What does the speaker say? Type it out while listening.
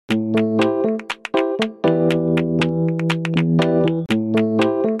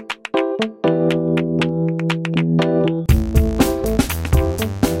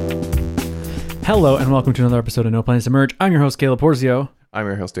Hello and welcome to another episode of No Plans to Merge. I'm your host, Caleb Porzio. I'm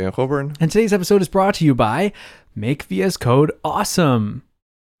your host, Dan Coburn. And today's episode is brought to you by Make VS Code Awesome.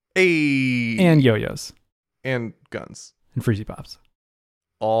 Hey! And yo-yos. And guns. And Freezy Pops.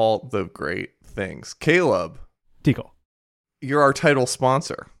 All the great things. Caleb. Deagle. You're our title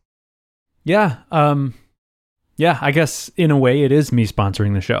sponsor. Yeah. Yeah, I guess in a way it is me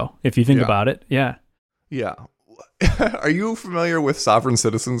sponsoring the show. If you think about it. Yeah. Yeah. Are you familiar with Sovereign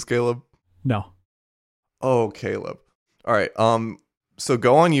Citizens, Caleb? No. Oh, Caleb. All right. So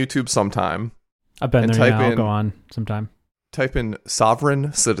go on YouTube sometime. I've been there now. I'll go on sometime. Type in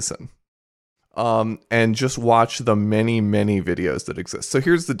Sovereign Citizen. And just watch the many, many videos that exist. So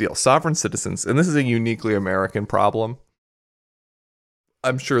here's the deal. Sovereign citizens, and this is a uniquely American problem.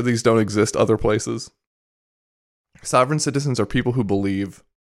 I'm sure these don't exist other places. Sovereign citizens are people who believe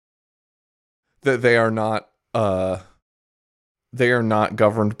that they are not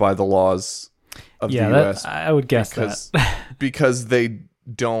governed by the laws of the US. I would guess that. Because they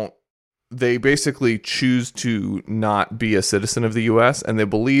basically choose to not be a citizen of the US, and they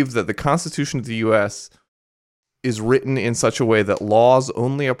believe that the Constitution of the US is written in such a way that laws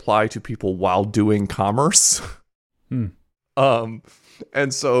only apply to people while doing commerce. And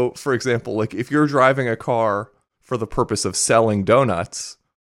so, for example, like if you're driving a car for the purpose of selling donuts,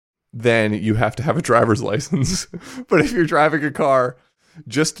 then you have to have a driver's license. But if you're driving a car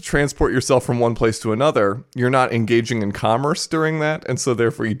just to transport yourself from one place to another, you're not engaging in commerce during that, and so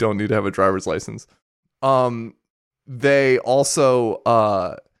therefore you don't need to have a driver's license. They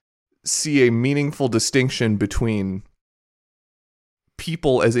also see a meaningful distinction between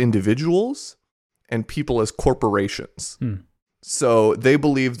people as individuals and people as corporations. So they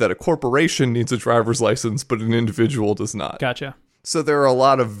believe that a corporation needs a driver's license, but an individual does not. Gotcha. So there are a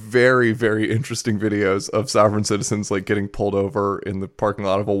lot of very, very interesting videos of sovereign citizens like getting pulled over in the parking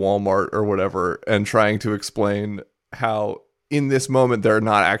lot of a Walmart or whatever and trying to explain how in this moment they're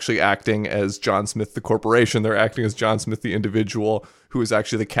not actually acting as John Smith the corporation. They're acting as John Smith the individual who is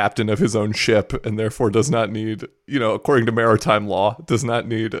actually the captain of his own ship and therefore does not need, according to maritime law, does not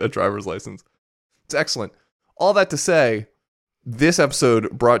need a driver's license. It's excellent. All that to say, this episode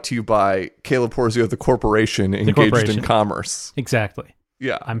brought to you by Caleb Porzio, the corporation engaged in commerce. Exactly.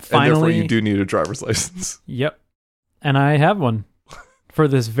 Yeah. And therefore you do need a driver's license. Yep. And I have one for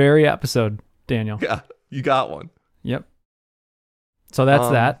this very episode, Daniel. Yeah, you got one. Yep. So that's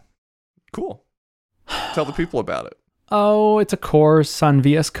that. Cool. Tell the people about it. Oh, it's a course on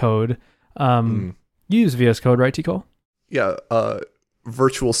VS Code. You use VS Code, right, Tico? Yeah.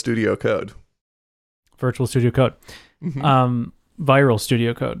 Virtual Studio Code. Virtual Studio Code. Viral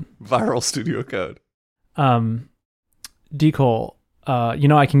Studio Code. Viral Studio Code. Decol,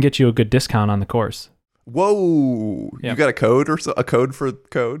 I can get you a good discount on the course. Whoa. Yep. You got a code or a code for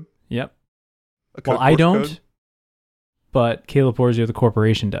code? Yep. Well, I don't, code? But Caleb Porzio, the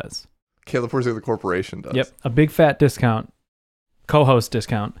corporation, does. Caleb Porzio, the corporation does. Yep. A big fat discount. Co-host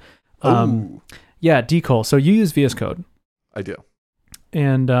discount. Yeah, Decol. So you use VS Code. I do.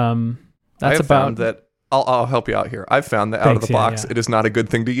 And that's about found that. I'll help you out here. I've found that out of the box, it is not a good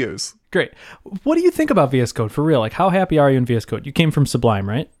thing to use. Great. What do you think about VS Code for real? Like, how happy are you in VS Code? You came from Sublime,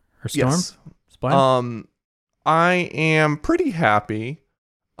 right? Or Storm? Yes. Sublime? I am pretty happy.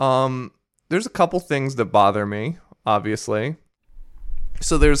 There's a couple things that bother me, obviously.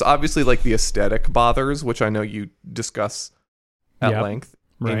 So there's obviously like the aesthetic bothers, which I know you discuss at length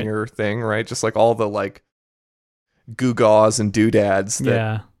in your thing, right? Just like all the like gewgaws and doodads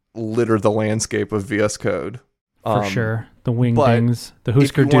that litter the landscape of VS Code. For sure. The wingdings, the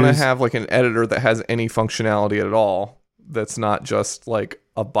Husker If you want to have like an editor that has any functionality at all, that's not just like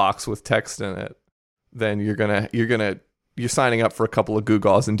a box with text in it, then you're signing up for a couple of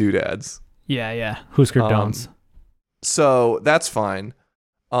gewgaws and doodads. Yeah. Husker Duns. So that's fine.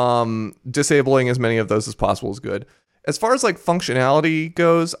 Disabling as many of those as possible is good. As far as like functionality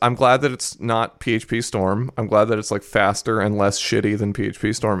goes, I'm glad that it's not PHP Storm. I'm glad that it's like faster and less shitty than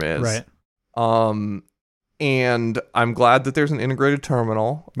PHP Storm is. Right. And I'm glad that there's an integrated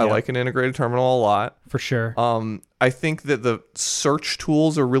terminal. I like an integrated terminal a lot. For sure. I think that the search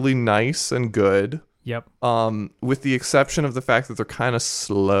tools are really nice and good. Yep. With the exception of the fact that they're kind of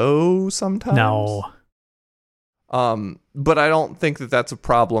slow sometimes. No. But I don't think that that's a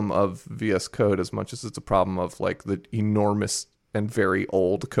problem of VS Code as much as it's a problem of like the enormous and very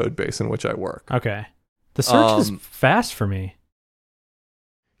old code base in which I work. Okay. The search is fast for me.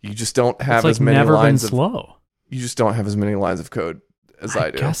 You just don't have it's like as many never lines been slow. You just don't have as many lines of code as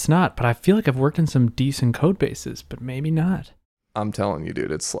I do. I guess not, but I feel like I've worked in some decent code bases, but maybe not. I'm telling you,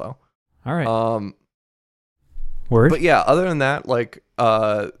 dude, it's slow. All right. Word. But yeah, other than that, like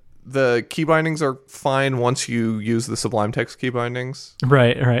The key bindings are fine once you use the Sublime Text key bindings.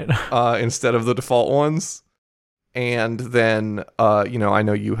 Right. Instead of the default ones. And then, I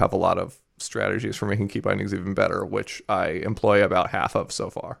know you have a lot of strategies for making key bindings even better, which I employ about half of so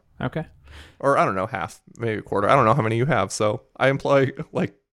far. Okay. Or I don't know, half, maybe a quarter. I don't know how many you have. So I employ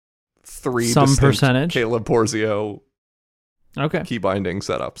like 3 some distinct percentage. Caleb Porzio Okay. key binding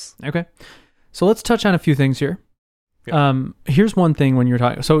setups. Okay. So let's touch on a few things here. Yeah. Here's one thing when you're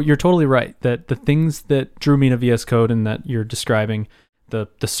talking. So you're totally right that the things that drew me to VS Code and that you're describing, the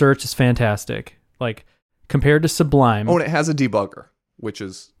search is fantastic. Like compared to Sublime. Oh, and it has a debugger, which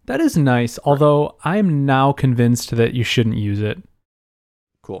is... That is nice. Although I'm now convinced that you shouldn't use it.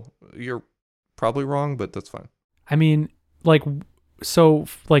 Cool. You're probably wrong, but that's fine. I mean, for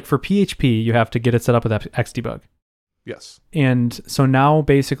PHP, you have to get it set up with Xdebug. Yes. And so now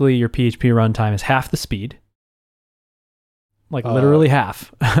basically your PHP runtime is half the speed. Like literally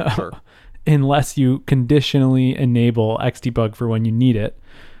half. Sure. Unless you conditionally enable Xdebug for when you need it,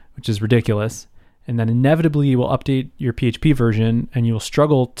 which is ridiculous. And then inevitably you will update your PHP version and you will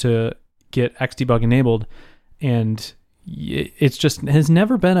struggle to get Xdebug enabled. And it's just has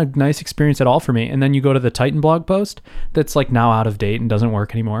never been a nice experience at all for me. And then you go to the Titan blog post that's like now out of date and doesn't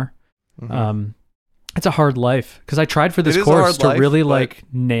work anymore. Mm-hmm. It's a hard life because I tried for this course to really like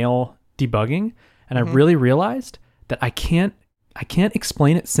nail debugging, and I really realized that I can't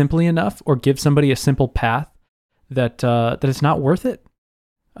explain it simply enough or give somebody a simple path that it's not worth it.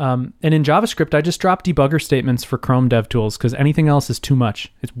 And in JavaScript, I just drop debugger statements for Chrome DevTools because anything else is too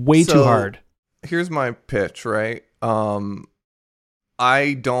much. It's way too hard. Here's my pitch, right?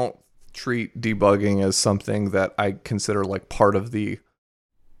 I don't treat debugging as something that I consider like part of the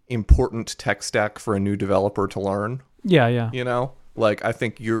important tech stack for a new developer to learn. Yeah. Like I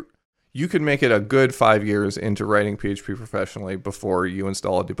think you could make it a good 5 years into writing PHP professionally before you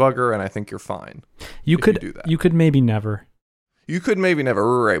install a debugger, and I think you're fine. You could do that. You could maybe never. You could maybe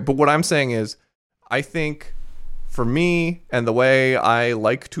never, right? But what I'm saying is, I think for me and the way I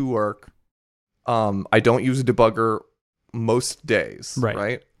like to work, I don't use a debugger most days.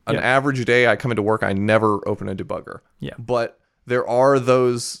 Right? An average day, I come into work, I never open a debugger. Yeah. But there are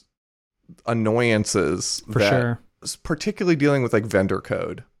those annoyances for sure, particularly dealing with like vendor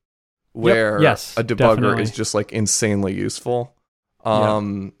code, where a debugger definitely is just like insanely useful.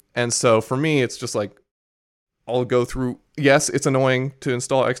 And so for me, it's just like I'll go through. Yes, it's annoying to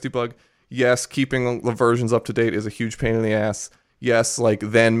install Xdebug. Yes, keeping the versions up to date is a huge pain in the ass. Yes, like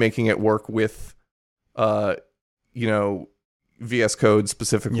then making it work with, VS Code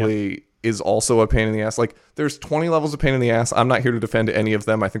specifically is also a pain in the ass. Like there's 20 levels of pain in the ass. I'm not here to defend any of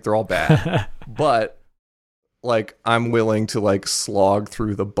them. I think they're all bad. But like I'm willing to like slog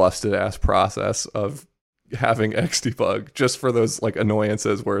through the busted ass process of having Xdebug just for those like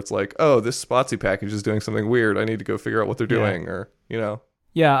annoyances where it's like, oh, this Spotsy package is doing something weird. I need to go figure out what they're doing, or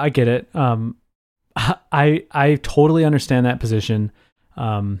Yeah, I get it. I totally understand that position.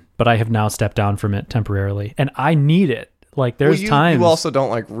 But I have now stepped down from it temporarily, and I need it. Like there's times you also don't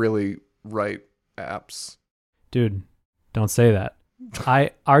like really write apps. Dude, don't say that.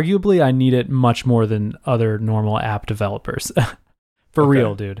 I need it much more than other normal app developers. For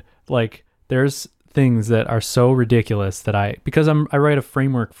real, dude. Like there's things that are so ridiculous that because I write a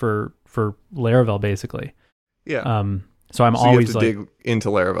framework for Laravel basically. Yeah. So I'm always you have to dig into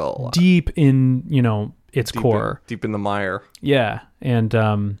Laravel a lot. Deep in, its core. Deep in the mire. Yeah. And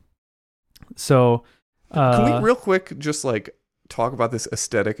so can we real quick just like talk about this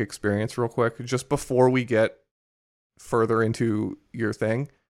aesthetic experience real quick just before we get further into your thing?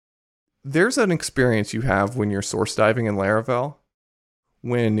 There's an experience you have when you're source diving in Laravel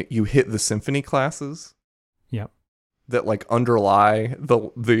when you hit the Symfony classes. Yep. That like underlie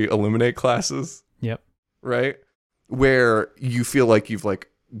the Illuminate classes. Yep. Right? Where you feel like you've like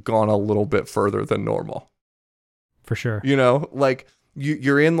gone a little bit further than normal. For sure. Like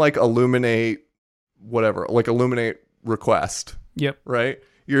you're in like Illuminate whatever, like Illuminate request. Yep. Right?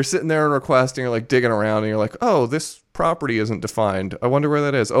 You're sitting there in request and you're like digging around and you're like, oh, this property isn't defined. I wonder where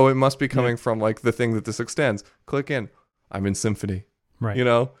that is. Oh, it must be coming from like the thing that this extends. Click in. I'm in Symfony. Right.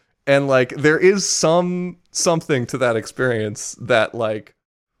 And like there is something to that experience that like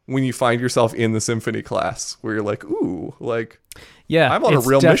when you find yourself in the Symfony class where you're like, ooh, like I'm on a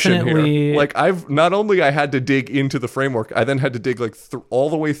real mission here. Like I had to dig into the framework. I then had to dig like all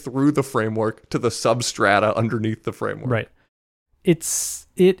the way through the framework to the substrata underneath the framework. Right. It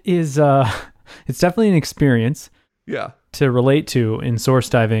is it's definitely an experience. Yeah. To relate to in source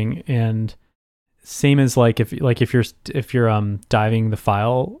diving, and same as like if you're diving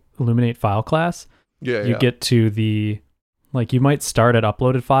the Illuminate file class, you get to the Like you might start at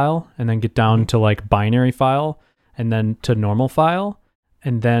uploaded file and then get down to like binary file and then to normal file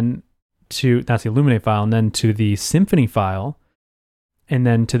and then to, that's the Illuminate file, and then to the Symfony file and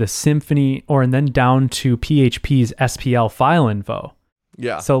then to the Symfony, and then down to PHP's SPL file info.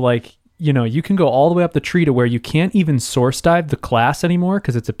 Yeah. So like, you know, you can go all the way up the tree to where you can't even source dive the class anymore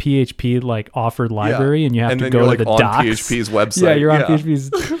because it's a PHP like offered library, and you have and to then go you're to like the on docs. PHP's website. Yeah, you're on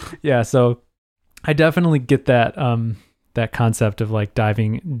PHP's. Yeah, so I definitely get that that concept of like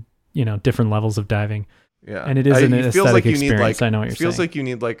diving, you know, different levels of diving. Yeah, and it is an feels aesthetic like you experience. need like, I know what you're it feels saying. like you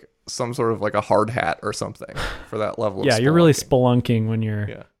need like some sort of like a hard hat or something for that level. Yeah, of you're really spelunking when you're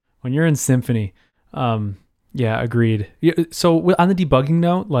in Symfony. Yeah, agreed. So on the debugging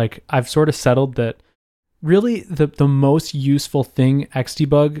note, like I've sort of settled that really the most useful thing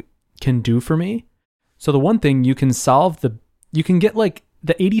Xdebug can do for me. So the one thing you can you can get like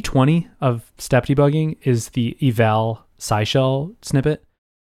the 80-20 of step debugging is the eval SciShell snippet.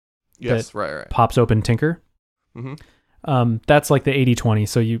 Yes, right. Pops open Tinker. Mm-hmm. That's like the 80-20.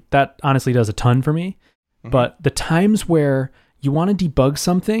 So that honestly does a ton for me. Mm-hmm. But the times where you want to debug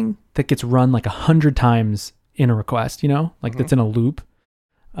something that gets run like 100 times in a request, you know, like that's in a loop.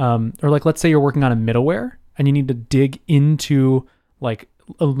 Or like, let's say you're working on a middleware and you need to dig into like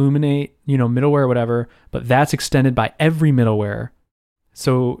Illuminate, you know, middleware or whatever, but that's extended by every middleware.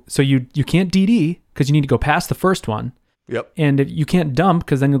 So you can't DD because you need to go past the first one. Yep. And if you can't dump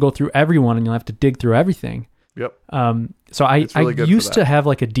because then you'll go through everyone and you'll have to dig through everything. Yep. So I really used to have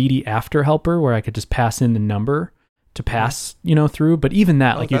like a DD after helper where I could just pass in the number to pass, you know, through. But even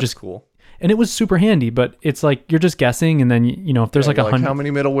that, like you're just cool. And it was super handy, but it's like you're just guessing, and then you know if there's like 100. How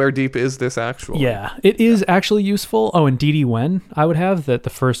many middleware deep is this actually? Yeah, it is actually useful. Oh, and DD when I would have that the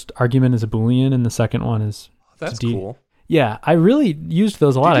first argument is a Boolean and the second one is that's cool. Yeah, I really used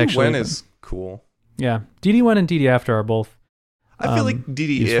those a lot DD actually. when is cool. Yeah, DD when and DD after are both. I feel like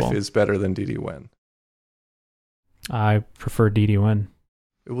DD useful. if is better than DD when. I prefer DD when.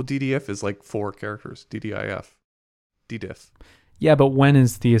 Well, DDF is like 4 characters. DDIF. DDIF. Yeah, but when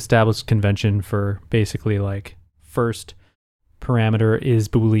is the established convention for basically like first parameter is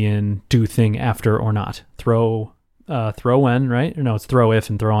Boolean, do thing after or not. Throw when, right? Or no, it's throw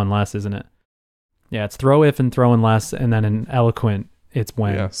if and throw unless, isn't it? Yeah, it's throw if and throw unless, and then in eloquent, it's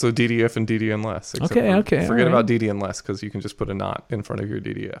when. Yeah, so DDF and DD unless. Okay. Forget about DD unless because you can just put a not in front of your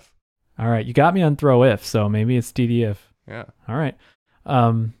DDF. All right, you got me on throw if, so maybe it's DDF. Yeah. All right.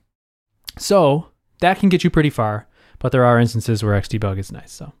 So that can get you pretty far. But there are instances where Xdebug is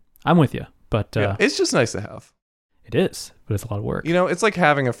nice, so I'm with you. But it's just nice to have. It is, but it's a lot of work. You know, it's like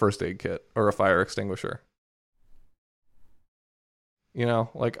having a first aid kit or a fire extinguisher. You know,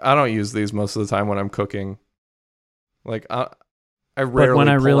 like I don't use these most of the time when I'm cooking. Like I rarely. But when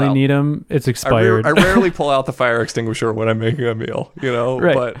I really need them, it's expired. I rarely pull out the fire extinguisher when I'm making a meal. You know,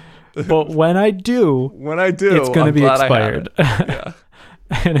 right. But when I do, it's going to be expired. Yeah.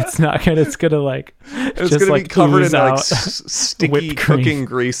 And it's not gonna. It's gonna like. It's gonna be covered in like sticky cooking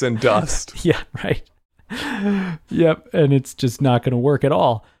grease and dust. Yeah. Right. Yep. And it's just not gonna work at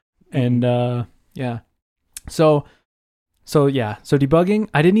all. And yeah. So debugging,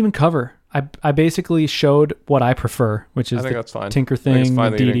 I didn't even cover. I basically showed what I prefer, which is that's fine. Tinker thing, the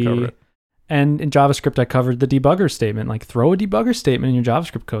DD, and in JavaScript I covered the debugger statement. Like throw a debugger statement in your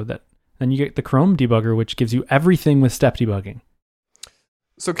JavaScript code that then you get the Chrome debugger, which gives you everything with step debugging.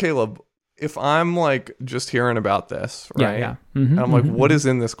 So Caleb, if I'm like just hearing about this, right? Yeah. And I'm like, what is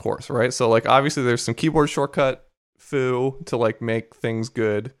in this course, right? So like obviously there's some keyboard shortcut foo to like make things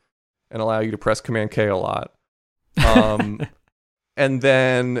good and allow you to press Command K a lot. And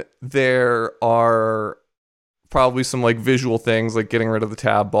then there are probably some like visual things like getting rid of the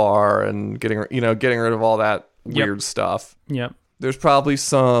tab bar and getting rid of all that weird stuff. Yep. There's probably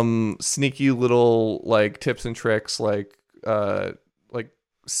some sneaky little like tips and tricks like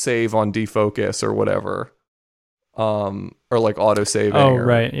save on defocus or whatever. Or like auto saving. Oh,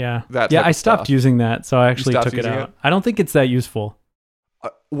 right, yeah. I stopped using that, so I actually took it out. I don't think it's that useful.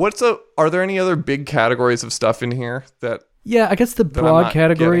 Are there any other big categories of stuff in here that? Yeah, I guess the broad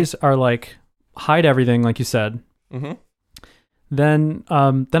categories are like hide everything, like you said. Mm-hmm. Then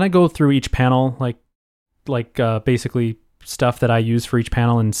I go through each panel, like basically stuff that I use for each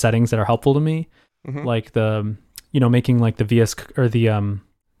panel and settings that are helpful to me, like the making like the VS or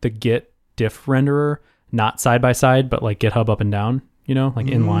the Git diff renderer not side by side, but like GitHub up and down, like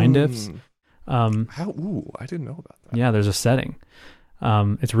inline diffs. I didn't know about that. Yeah, there's a setting.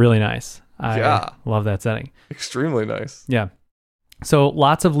 It's really nice. I love that setting. Extremely nice. Yeah. So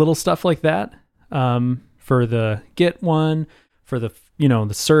lots of little stuff like that for the Git one. for the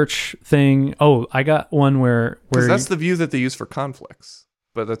the search thing. Oh, I got one where Because that's the view that they use for conflicts,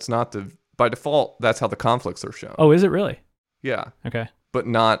 but that's not by default. That's how the conflicts are shown. Oh, is it really? Yeah, Okay. but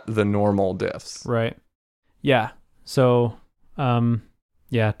not the normal diffs. Right. Yeah. So,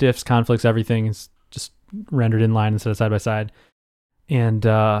 diffs, conflicts, everything is just rendered in line instead of side by side. And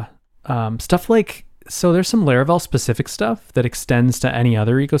stuff like, so there's some Laravel specific stuff that extends to any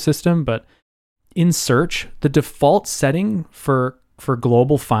other ecosystem, but in search, the default setting for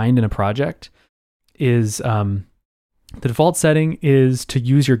global find in a project is the default setting is to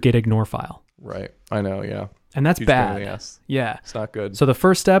use your git ignore file. Right. I know. Yeah. And that's Huge bad. pain in the ass. Yeah. It's not good. So the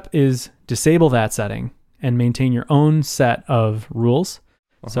first step is disable that setting and maintain your own set of rules.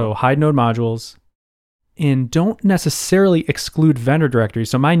 So hide node modules, and don't necessarily exclude vendor directories.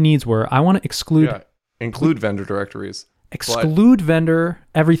 So my needs were, I want to include vendor directories. Exclude vendor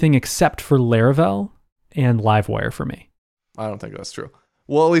everything except for Laravel and Livewire for me. I don't think that's true.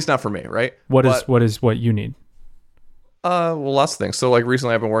 Well, at least not for me, right? What is what you need? Well, lots of things. So like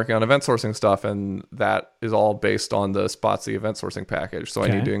recently I've been working on event sourcing stuff, and that is all based on the Spotsy event sourcing package. So I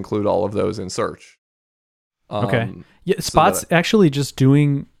need to include all of those in search. Okay. Yeah, Spots actually just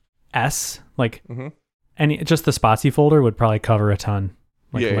doing S, like just the Spotsy folder would probably cover a ton.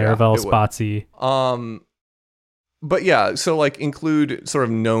 Like Laravel, Spotsy. But yeah, so like include sort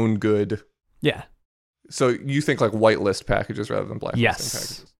of known good. Yeah. So you think like whitelist packages rather than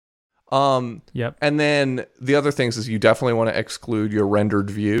blacklisting packages. Yep. And then the other things is you definitely want to exclude your rendered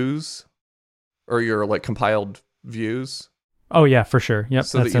views or your like compiled views. Oh yeah, for sure. Yep.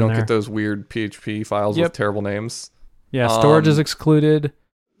 So that you don't get those weird PHP files with terrible names. Yeah, storage is excluded.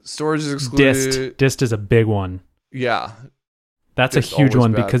 Storage is excluded. Dist is a big one. Yeah. That's a huge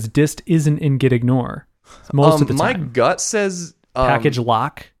one because dist isn't in git ignore most of the time. My gut says package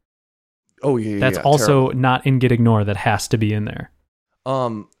lock. Oh yeah. That's also not in git ignore. That has to be in there.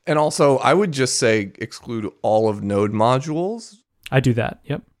 And also I would just say exclude all of node modules. I do that.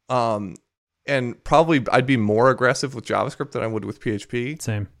 Yep. And probably I'd be more aggressive with JavaScript than I would with PHP.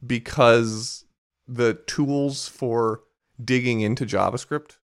 Same. Because the tools for digging into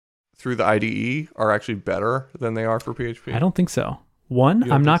JavaScript through the IDE are actually better than they are for PHP. I don't think so.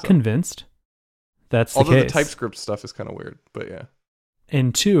 One, I'm not convinced that's the case. Although the TypeScript stuff is kind of weird, but yeah.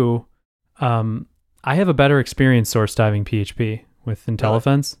 And two, I have a better experience source diving PHP with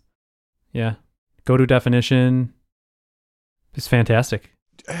IntelliFence. Really? Yeah. Go-to definition is fantastic.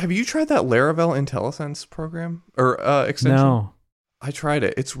 Have you tried that Laravel IntelliSense program or extension? No. I tried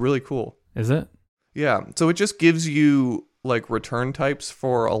it. It's really cool. Is it? Yeah. So it just gives you like return types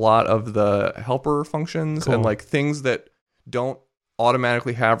for a lot of the helper functions and like things that don't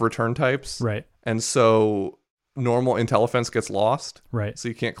automatically have return types. Right. And so normal IntelliFence gets lost. Right. So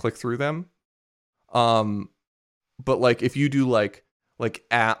you can't click through them. But like if you do like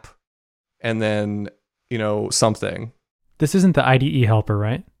app and then, something. This isn't the IDE helper,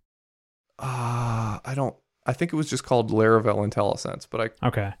 right? I think it was just called Laravel IntelliSense, but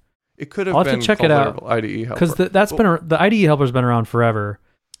it could have I'll been have to check called it out. Laravel IDE helper. Because the IDE helper's been around forever.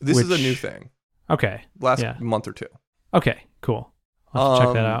 This is a new thing. Okay. Last month or two. Okay, cool. I'll have to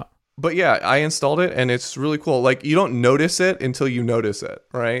check that out. But yeah, I installed it and it's really cool. Like you don't notice it until you notice it,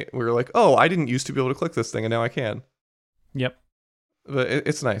 right? We were like, oh, I didn't used to be able to click this thing and now I can. Yep. But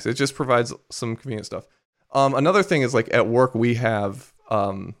it's nice. It just provides some convenient stuff. Another thing is like at work we have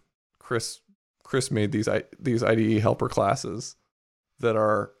Chris made these IDE helper classes that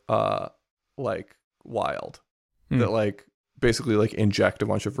are like wild. That like basically like inject a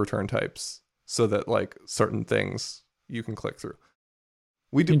bunch of return types so that like certain things you can click through.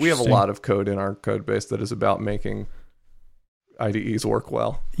 We have a lot of code in our code base that is about making IDEs work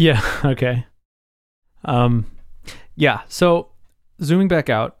well. Yeah, okay. Yeah, so zooming back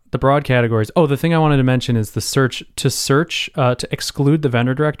out, the broad categories. Oh, the thing I wanted to mention is to exclude the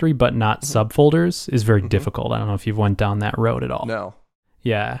vendor directory but not subfolders is very difficult. I don't know if you've went down that road at all. No.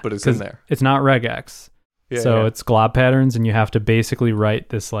 Yeah. But it's in there. It's not regex. Yeah, it's glob patterns, and you have to basically write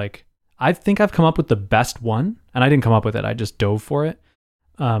this like, I think I've come up with the best one, and I didn't come up with it. I just dove for it.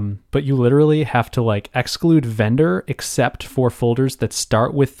 But you literally have to like exclude vendor except for folders that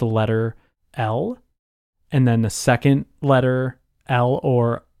start with the letter L and then the second letter L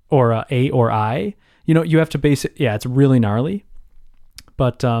or A or I. You have to base it. Yeah, it's really gnarly.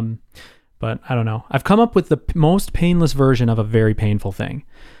 But I don't know. I've come up with the most painless version of a very painful thing.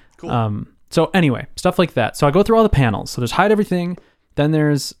 Cool. So anyway, stuff like that. So I go through all the panels. So there's hide everything. Then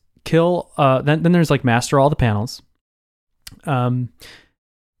there's kill. Then there's like master all the panels.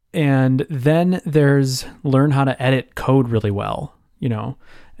 And then there's learn how to edit code really well,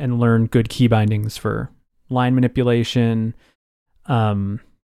 and learn good key bindings for line manipulation.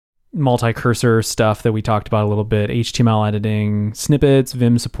 multi-cursor stuff that we talked about a little bit, HTML editing, snippets,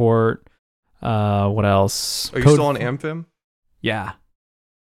 Vim support. What else? Are you still on AmVim? Yeah.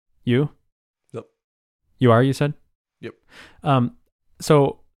 You? Yep. You are, you said? Yep.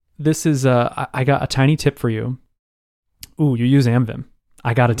 So this is, I got a tiny tip for you. Ooh, you use AmVim.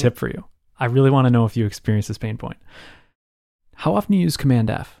 I got a tip for you. I really want to know if you experience this pain point. How often do you use Command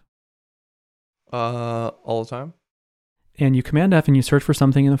F? All the time. And you Command F and you search for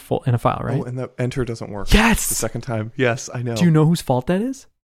something in a file, right? Oh, and the enter doesn't work. Yes! The second time. Yes, I know. Do you know whose fault that is?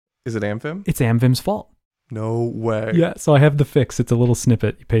 Is it AmVim? It's AmVim's fault. No way. Yeah, so I have the fix. It's a little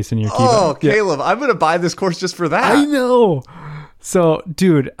snippet you paste in your keyboard. Oh, Caleb, I'm going to buy this course just for that. I know. So,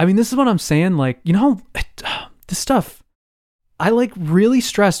 dude, I mean, this is what I'm saying. Like, you know, this stuff, I like really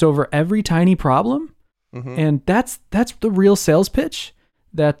stressed over every tiny problem. Mm-hmm. And that's the real sales pitch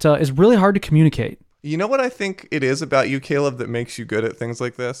that is really hard to communicate. You know what I think it is about you, Caleb, that makes you good at things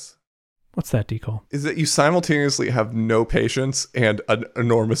like this? What's that, Decol? Is that you simultaneously have no patience and an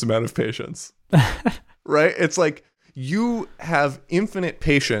enormous amount of patience. Right? It's like you have infinite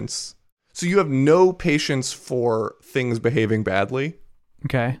patience. So you have no patience for things behaving badly.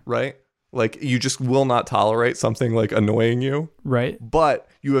 Okay. Right? Like you just will not tolerate something like annoying you. Right. But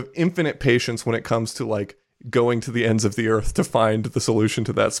you have infinite patience when it comes to like going to the ends of the earth to find the solution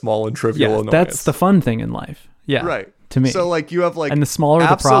to that small and trivial annoyance. That's the fun thing in life. Yeah. Right. To me. So like you have like, and the smaller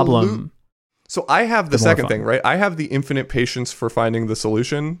the problem. So I have the more second fun. thing, right? I have the infinite patience for finding the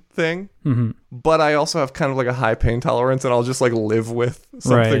solution thing, Mm-hmm. but I also have kind of like a high pain tolerance, and I'll just like live with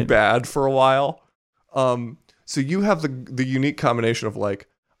something Right. bad for a while. So you have the unique combination of like,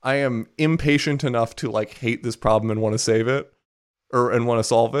 I am impatient enough to like hate this problem and want to save it, and want to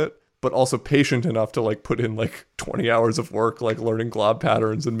solve it, but also patient enough to like put in like 20 hours of work, like learning glob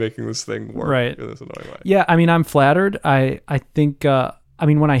patterns and making this thing work Right. in this annoying way. Yeah, I mean, I'm flattered. I think, I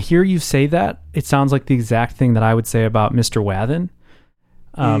mean, when I hear you say that, it sounds like the exact thing that I would say about Mr. Wathen.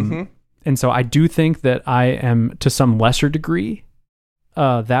 And so I do think that I am, to some lesser degree,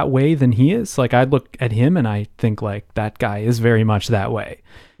 that way than he is. Like, I look at him and I think, like, that guy is very much that way.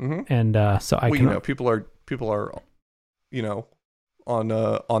 Mm-hmm. And so I Well, can... you know, people are, you know,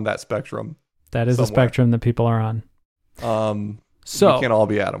 on that spectrum. That is a somewhere. spectrum that people are on. So we can't all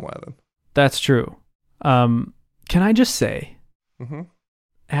be Adam Wathen. That's true. Can I just say, Mm-hmm.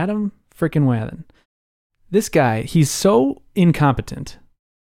 Adam freaking Wathen, this guy, he's so incompetent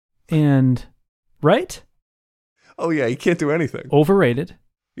and, right? Oh yeah, he can't do anything. Overrated,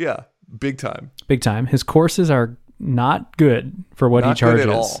 Yeah, big time. big time. His courses are not good for what he Not charges.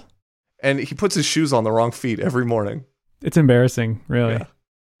 good at all. And he puts his shoes on the wrong feet every morning. It's embarrassing, really.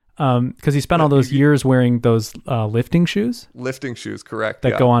 Yeah. Because he spent all those years wearing those lifting shoes. Lifting shoes, correct?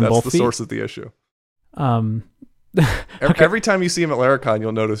 That go on that's both the feet? source of the issue. Okay. Every time you see him at Laracon,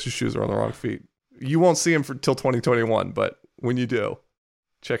 you'll notice his shoes are on the wrong feet. You won't see him till 2021, but when you do,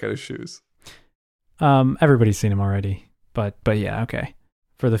 check out his shoes. Everybody's seen him already, but yeah, okay.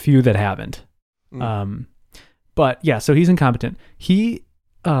 For the few that haven't, Mm. but yeah, so he's incompetent. He,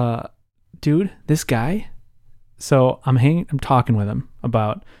 dude, this guy. So I'm talking with him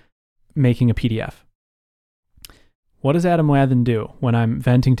about making a PDF. What does Adam Wathen do when I'm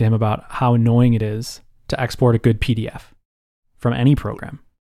venting to him about how annoying it is to export a good PDF from any program?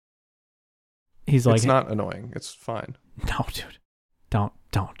 He's like, It's not annoying. It's fine. no, dude, don't,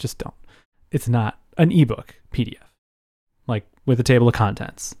 just don't. It's not an ebook PDF, like with a table of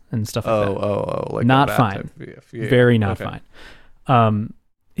contents and stuff like that. Like Not that fine. type of PDF. Yeah, Very not okay. fine.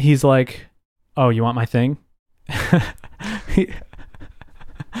 He's like, oh, you want my thing?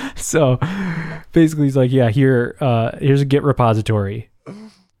 So basically he's like, yeah, here's a Git repository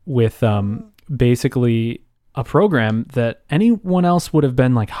with basically a program that anyone else would have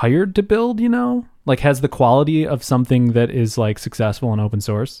been like hired to build, you know, like has the quality of something that is like successful in open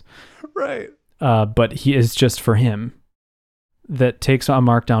source. Right. But he is just for him, that takes a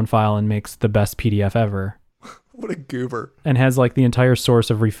markdown file and makes the best PDF ever, What a goober. and has like the entire source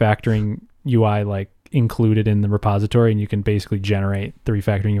of refactoring UI like included in the repository, and you can basically generate the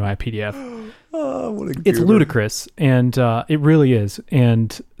refactoring UI PDF. Oh, what a goober. It's ludicrous, and it really is.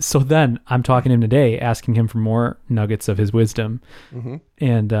 And so then I'm talking to him today, asking him for more nuggets of his wisdom, Mm-hmm.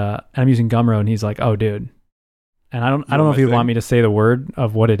 and I'm using Gumroad, and he's like, "Oh, dude," and I don't know if my he'd thing? want me to say the word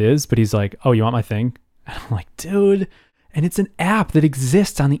of what it is, but he's like, "Oh, you want my thing?" And I'm like, "Dude," and it's an app that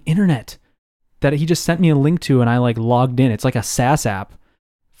exists on the internet that he just sent me a link to, and I like logged in. It's like a SaaS app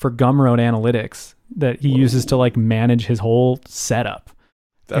for Gumroad Analytics that he uses to like manage his whole setup.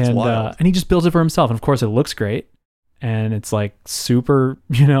 That's wild. And he just builds it for himself. And of course it looks great. And it's like super,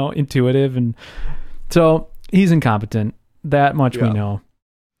 intuitive. And so he's incompetent. That much we Yeah. know.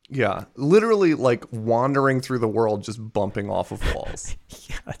 Yeah, literally like wandering through the world, just bumping off of walls.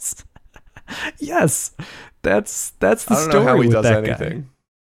 Yes. Yes. That's the I don't story know how he with does that anything. guy.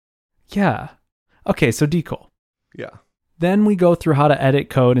 Yeah. Okay, so Decol. Yeah. Then we go through how to edit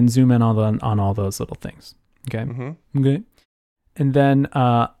code and zoom in on all those little things. Okay. Mm-hmm. Okay. And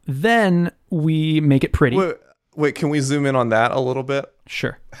then we make it pretty. Wait, can we zoom in on that a little bit?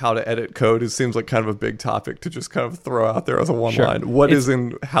 Sure. How to edit code. It seems like kind of a big topic to just kind of throw out there as a one Sure. line. What is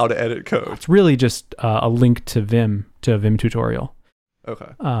in how to edit code? It's really just a link to a Vim tutorial. Okay.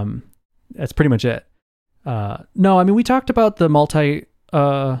 That's pretty much it. No, I mean, we talked about the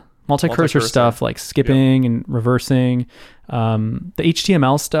multi-cursor Multi-cursor. stuff, like skipping and reversing. The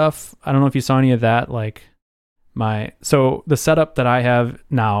HTML stuff, I don't know if you saw any of that. So the setup that I have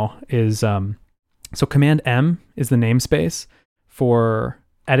now is, so Command M is the namespace for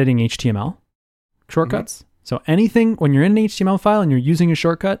editing HTML shortcuts. So anything, when you're in an HTML file and you're using a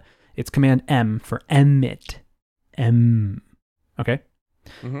shortcut, it's Command M for emit. Okay.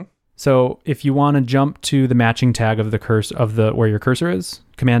 Mm-hmm. So if you want to jump to the matching tag of the where your cursor is,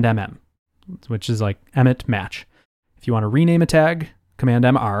 Command MM, which is like emit match. If you want to rename a tag, Command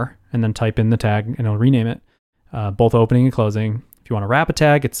MR, and then type in the tag and it'll rename it, both opening and closing. If you want to wrap a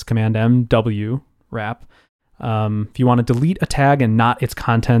tag, it's Command MW wrap. If you want to delete a tag and not its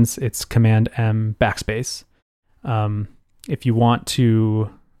contents, it's Command M backspace. If you want to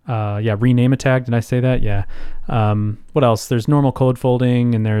rename a tag. Did I say that? Yeah. What else? There's normal code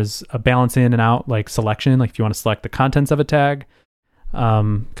folding, and there's a balance in and out, like selection. Like if you want to select the contents of a tag,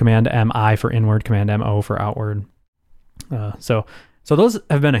 Command MI for inward, Command MO for outward. So those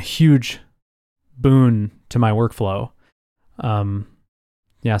have been a huge boon to my workflow. So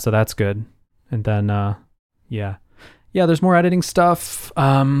that's good. And then, there's more editing stuff.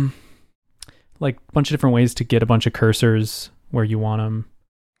 Like a bunch of different ways to get a bunch of cursors where you want them.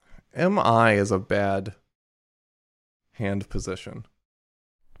 MI is a bad hand position.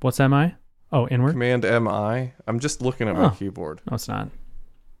 What's MI? Oh, inward? Command MI. I'm just looking at my keyboard. No, it's not.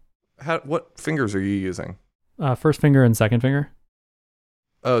 What fingers are you using? First finger and second finger.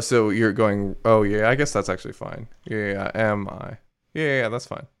 Oh, so you're going... Oh, yeah, I guess that's actually fine. Yeah, MI. Yeah, that's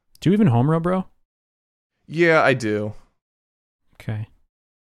fine. Do you even home row, bro? Yeah, I do. Okay.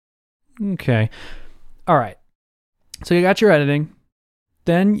 All right. So you got your editing.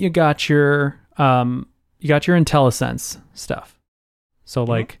 Then you got your IntelliSense stuff. So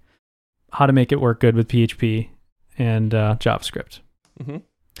like how to make it work good with PHP and JavaScript. Mm-hmm.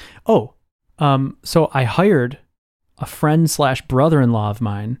 Oh, so I hired a friend / brother-in-law of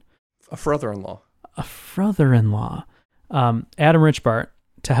mine. A brother-in-law. Adam Richbart,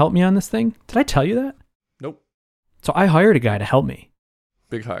 to help me on this thing. Did I tell you that? Nope. So I hired a guy to help me.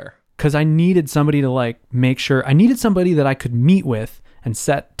 Big hire. Because I needed somebody to make sure. I needed somebody that I could meet with and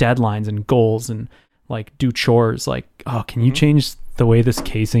set deadlines and goals and do chores. Can you change the way this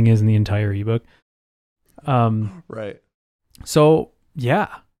casing is in the entire ebook? Right. So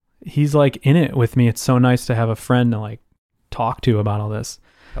yeah, he's in it with me. It's so nice to have a friend to talk to about all this.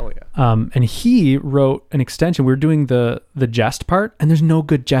 Hell yeah. And he wrote an extension. We were doing the jest part, and there's no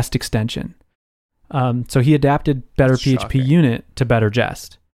good jest extension. So he adapted Better That's PHP shocking. Unit to Better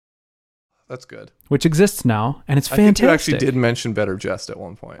Jest. That's good. Which exists now, and it's I think fantastic. you actually did mention Better Jest at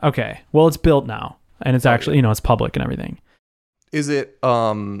one point. Okay. Well, it's built now, and it's actually, it's public and everything. Is it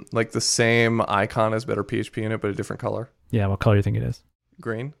the same icon as Better PHP in it, but a different color? Yeah, what color do you think it is?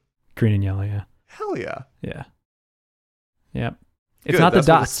 Green? Green and yellow, yeah. Hell yeah. Yeah. Yep. It's Good, not the that's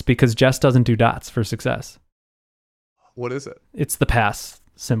what dots, because Jest doesn't do dots for success. What is it? It's the pass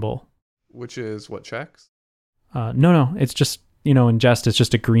symbol. Which is what checks? No. It's just, in Jest, it's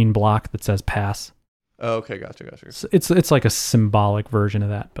just a green block that says pass. Oh, okay. Gotcha. So it's like a symbolic version of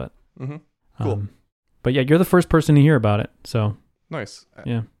that, but... Mm-hmm. Cool. But yeah, you're the first person to hear about it, so... Nice.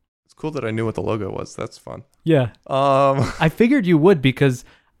 Yeah. It's cool that I knew what the logo was. That's fun. Yeah. I figured you would, because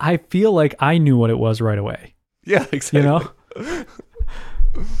I feel like I knew what it was right away. Yeah, exactly. You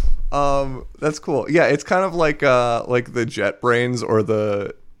That's cool. Yeah, it's kind of like the JetBrains or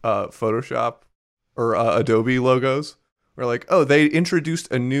the Photoshop or Adobe logos. We're they introduced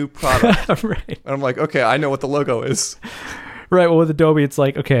a new product. Right. And I'm okay, I know what the logo is. Right. Well, with Adobe, it's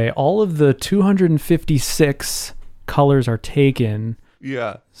okay, all of the 256 colors are taken.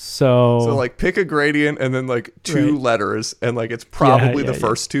 Yeah. So pick a gradient and then two Right. letters, and it's probably Yeah, the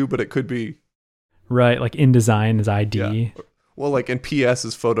first two, but it could be. Right. InDesign is ID. Yeah. Well, and PS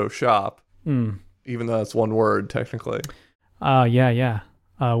is Photoshop, Mm. even though that's one word technically. Yeah.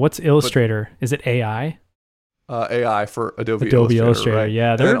 What's Illustrator? Is it AI? AI for Adobe Illustrator. right?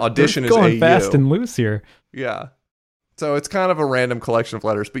 Yeah. And then Audition they're is going AU. fast and loose here. Yeah. So it's kind of a random collection of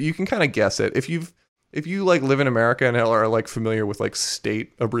letters, but you can kind of guess it. If you like live in America and are like familiar with like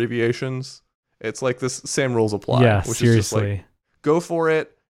state abbreviations, it's like this same rules apply. Yeah, which seriously. is just like, go for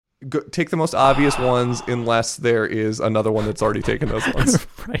it. Go, take the most obvious ones unless there is another one that's already taken those ones.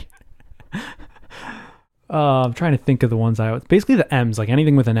 Right. I'm trying to think of the ones basically the M's, like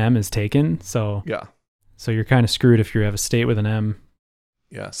anything with an M is taken. So Yeah. So you're kind of screwed if you have a state with an M.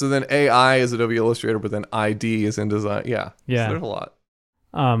 Yeah. So then AI is Adobe Illustrator, but then ID is InDesign. Yeah. Yeah. So there's a lot.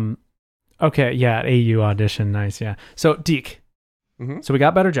 Okay. Yeah. AU Audition. Nice. Yeah. So Deke. Mm-hmm. So we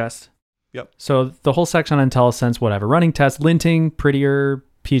got Better Jest. Yep. So the whole section on IntelliSense, whatever, running tests, linting, prettier,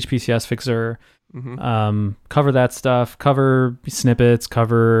 PHP-CS fixer, cover that stuff, cover snippets,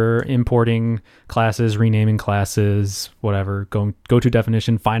 cover importing classes, renaming classes, whatever, go to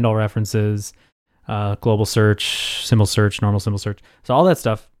definition, find all references, global search, symbol search, normal symbol search. So all that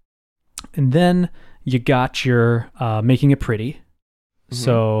stuff. And then you got your making it pretty.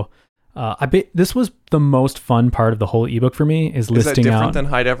 So this was the most fun part of the whole ebook for me is listing out. Is that different than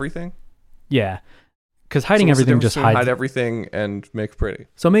hide everything? Yeah. Because hiding everything just hides. Hide everything and make pretty.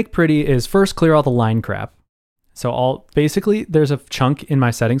 So make pretty is first clear all the line crap. So basically there's a chunk in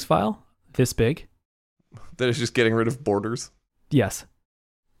my settings file this big. That is just getting rid of borders. Yes.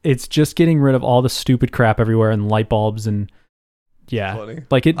 It's just getting rid of all the stupid crap everywhere and light bulbs and yeah. Funny.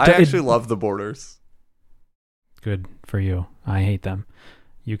 Like I actually love the borders. Good for you. I hate them.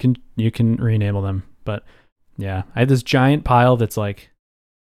 You can re-enable them, but yeah, I have this giant pile that's like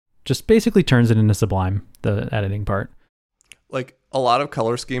just basically turns it into Sublime, the editing part. Like a lot of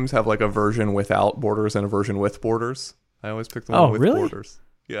color schemes have like a version without borders and a version with borders. I always pick the one with borders.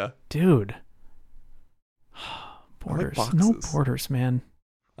 Yeah. Dude. Borders. Like no borders, man.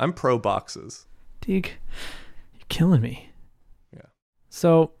 I'm pro boxes. Dig. You're killing me. Yeah.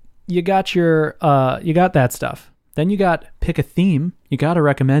 So you got you got that stuff. Then you got pick a theme. You got to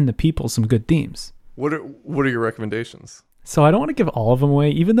recommend the people some good themes. What are your recommendations? So I don't want to give all of them away,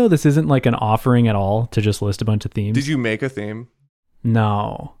 even though this isn't like an offering at all to just list a bunch of themes. Did you make a theme?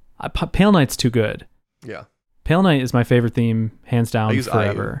 No. Pale Knight's too good. Yeah. Pale Knight is my favorite theme, hands down, I use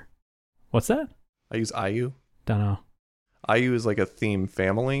forever. IU. What's that? I use IU. Don't know. IU is like a theme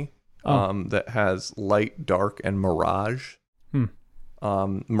family that has light, dark, and mirage.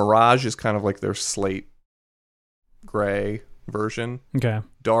 Mirage is kind of like their slate gray version. Okay.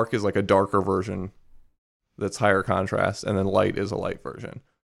 Dark is like a darker version that's higher contrast, and then light is a light version.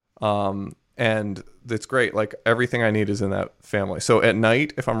 And it's great. Like everything I need is in that family. So at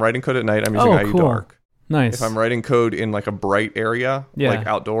night, if I'm writing code at night, I'm using IU cool. dark. Nice. If I'm writing code in like a bright area, like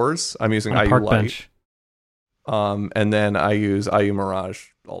outdoors, I'm using IU park light. Bench. And then I use IU Mirage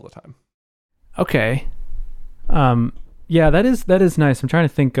all the time. Okay. Yeah, that is nice. I'm trying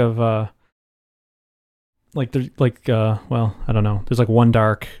to think of well, I don't know. There's like one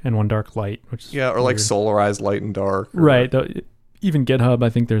dark and one dark light, which is or like solarized light and dark. Right. Even GitHub, I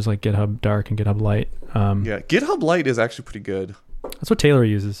think there's like GitHub dark and GitHub light. GitHub light is actually pretty good. That's what Taylor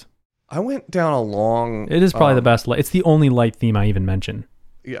uses. I went down a long... It is probably the best light. It's the only light theme I even mention.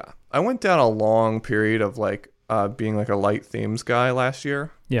 Yeah. I went down a long period of like being like a light themes guy last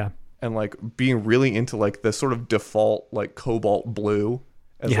year. Yeah. And like being really into like the sort of default like cobalt blue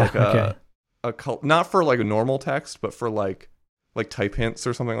as not for like a normal text, but for like type hints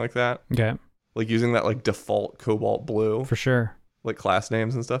or something like that. Okay. Like using that like default cobalt blue. For sure. Like class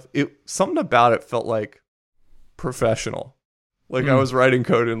names and stuff. Something about it felt like professional. Like I was writing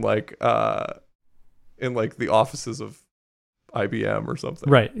code in like the offices of IBM or something.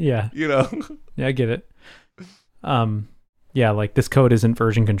 Right. Yeah. You know? Yeah, I get it. Yeah, like this code isn't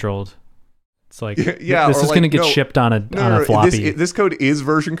version controlled. It's like this is going to get shipped on a floppy. This code is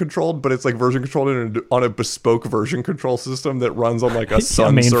version controlled, but it's like version controlled on a bespoke version control system that runs on like a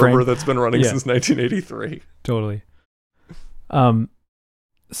Sun server that's been running since 1983. Totally.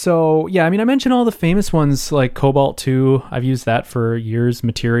 So yeah, I mean, I mentioned all the famous ones like Cobalt 2. I've used that for years.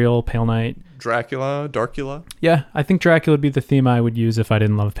 Material, Pale Knight, Darkula. Yeah, I think Dracula would be the theme I would use if I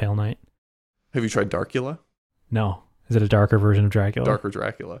didn't love Pale Knight. Have you tried Darkula? No. Is it a darker version of Dracula? Darker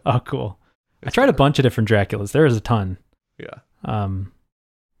Dracula. Oh, cool. I tried a bunch of different Draculas. There is a ton. Yeah.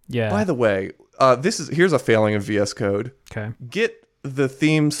 Yeah. By the way, here's a failing of VS Code. Okay. Get the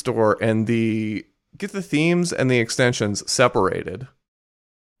theme store and get the themes and the extensions separated.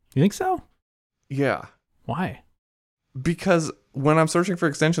 You think so? Yeah. Why? Because when I'm searching for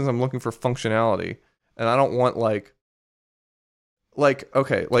extensions, I'm looking for functionality, and I don't want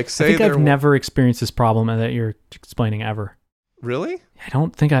say I think I've never experienced this problem that you're explaining ever. Really? I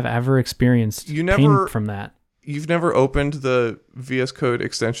don't think I've ever experienced pain from that. You've never opened the VS Code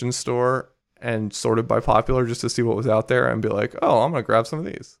extension store and sorted by popular just to see what was out there and be like, oh, I'm going to grab some of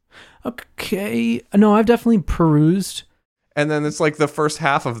these. Okay. No, I've definitely perused. And then it's like the first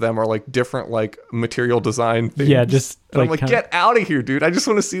half of them are like different like material design things. Yeah, just and I'm like, get out of here, dude. I just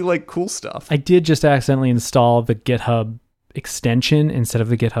want to see like cool stuff. I did just accidentally install the GitHub extension instead of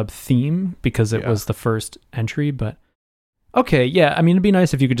the GitHub theme because it was the first entry. But okay, yeah. I mean, it'd be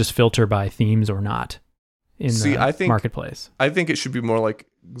nice if you could just filter by themes or not in the marketplace. I think it should be more like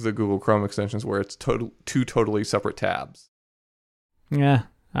the Google Chrome extensions where it's two totally separate tabs. Yeah,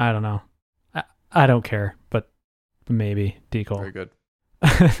 I don't know. I don't care, but maybe Deagle. Very good.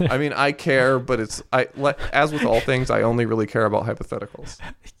 I mean, I care, but as with all things, I only really care about hypotheticals.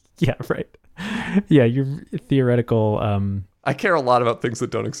 Yeah, right. Yeah, your theoretical. I care a lot about things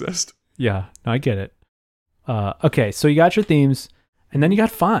that don't exist. Yeah, no, I get it. Okay, so you got your themes, and then you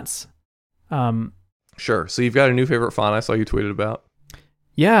got fonts. Sure. So you've got a new favorite font I saw you tweeted about.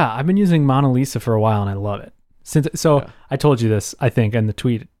 Yeah, I've been using Mona Lisa for a while, and I love it. I told you this, I think, in the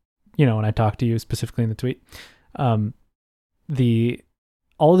tweet. When I talked to you specifically in the tweet. All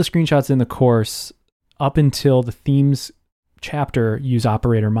of the screenshots in the course up until the themes chapter use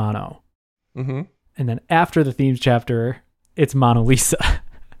operator mono. Mm-hmm. And then after the themes chapter, it's Mona Lisa.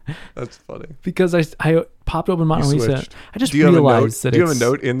 That's funny. Because I popped open Mona Lisa. I just realized that. Do you have a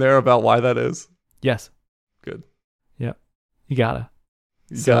note in there about why that is? Yes. Good. Yep. You gotta.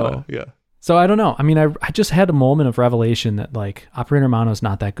 Yeah. So I don't know. I mean, I just had a moment of revelation that like operator mono is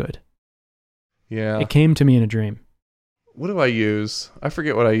not that good. Yeah. It came to me in a dream. What do I use? I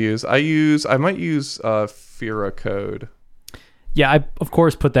forget what I use. I might use Fira code. Yeah, I of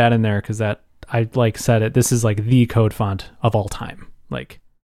course put that in there because that I like said it. This is like the code font of all time. Like,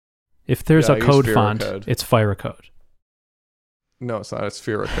 if there's a code font, it's Fira code. No, it's not. It's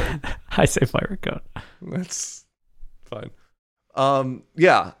Fira code. I say Fira code. That's fine.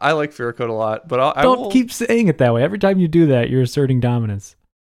 Yeah, I like Fira code a lot, but I don't keep saying it that way. Every time you do that, you're asserting dominance.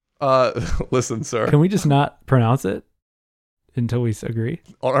 Listen, sir. Can we just not pronounce it until we agree?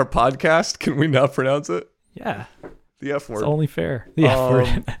 On our podcast, can we not pronounce it? Yeah. The F word. It's only fair. The F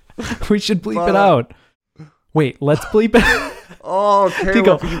word. We should bleep it out. Wait, let's bleep it. Oh,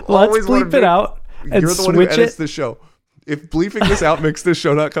 Caleb, let's bleep it out and you're the one who edits the show. If bleeping this out makes this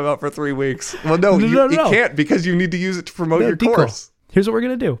show not come out for 3 weeks, well, no, you can't because you need to use it to promote your course. Here's what we're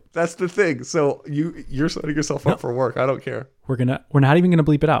gonna do. That's the thing. So you're setting yourself up for work. I don't care. We're not even gonna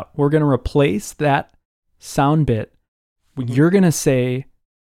bleep it out. We're gonna replace that sound bit. Mm-hmm. You're gonna say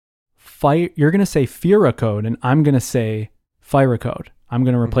Fira code, and I'm gonna say Fira code. I'm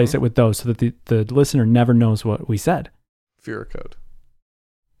gonna replace it with those so that the listener never knows what we said. Fira code.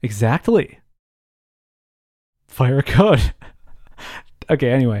 Exactly. Fira code.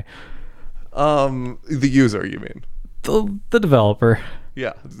 Okay. Anyway. The user, you mean? The developer.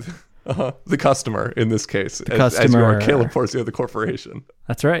 Yeah. The customer in this case. As you are Caleb Porcio, the corporation.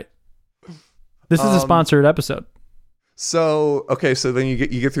 That's right. This is a sponsored episode. So, okay, so then you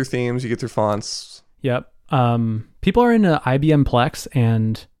get through themes, you get through fonts. Yep. People are into IBM Plex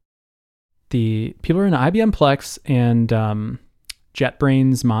and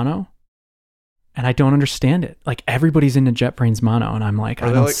JetBrains Mono. And I don't understand it. Like everybody's into JetBrains Mono, and I'm like,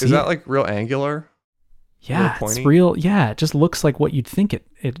 is that like real angular? Yeah, it's real. Yeah, it just looks like what you'd think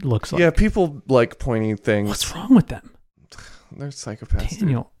it looks like. Yeah, people like pointy things. What's wrong with them? They're psychopaths.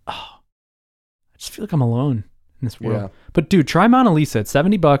 Daniel, I just feel like I'm alone in this world. Yeah. But dude, try Mona Lisa. It's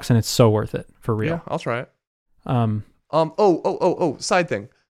 $70 and it's so worth it for real. Yeah, I'll try it. Side thing.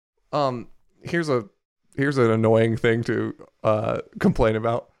 Here's an annoying thing to complain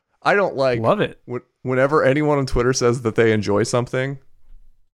about. I don't love it. Whenever anyone on Twitter says that they enjoy something,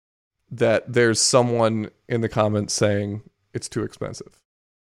 that there's someone in the comments saying it's too expensive.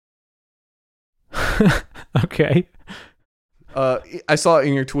 Okay. I saw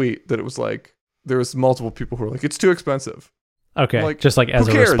in your tweet that it was like there was multiple people who were like, it's too expensive. Okay. Like, just like as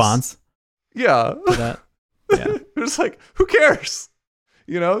a response. Yeah. To that. Yeah. It's like, who cares?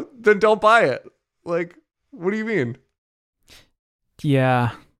 Then don't buy it. Like, what do you mean?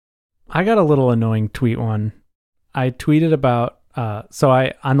 Yeah. I got a little annoying tweet one. I tweeted about,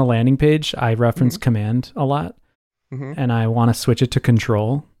 on the landing page, I reference command a lot, and I want to switch it to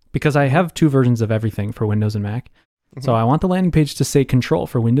control because I have 2 versions of everything for Windows and Mac. So I want the landing page to say control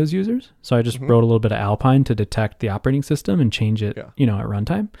for Windows users. So I just wrote a little bit of Alpine to detect the operating system and change it, at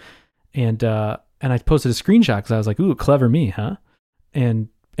runtime. And I posted a screenshot because I was like, ooh, clever me, huh? And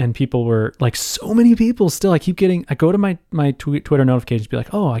people were like, so many people still, I go to my Twitter notifications, be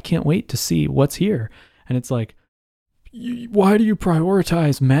like, oh, I can't wait to see what's here. And it's like, why do you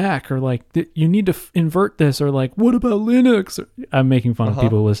prioritize Mac, or like you need to invert this, or like what about Linux? I'm making fun of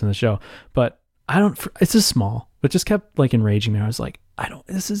people who listen to the show, but I don't. It's just small, but just kept like enraging me. I was like,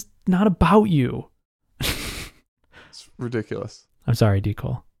 this is not about you. It's ridiculous. I'm sorry, D.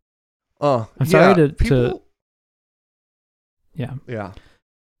 Cole. I'm sorry to yeah.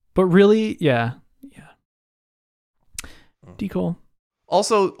 But really, yeah. D. Cole.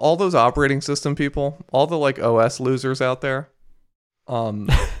 Also, all those operating system people, all the like OS losers out there,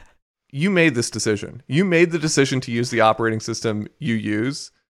 you made this decision. You made the decision to use the operating system you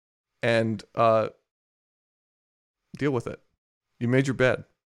use, and deal with it. You made your bed.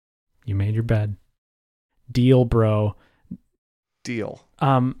 Deal, bro. Deal.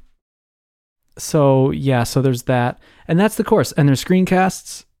 So there's that, and that's the course. And there's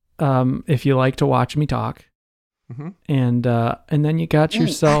screencasts. If you like to watch me talk. Mm-hmm. And then you got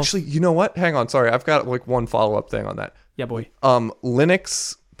yourself. Actually, you know what? Hang on. Sorry, I've got like one follow-up thing on that. Yeah, boy.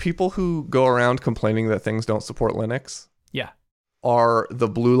 Linux people who go around complaining that things don't support Linux. Yeah. Are the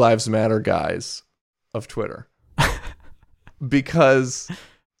Blue Lives Matter guys of Twitter. Because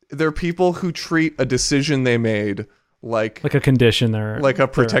they're people who treat a decision they made like a condition or like a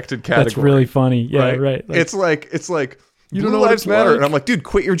protected category. That's really funny. Yeah, right. It's like you Blue don't know Lives Matter, like. and I'm like, dude,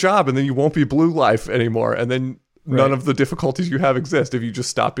 quit your job, and then you won't be Blue Life anymore, and then none of the difficulties you have exist if you just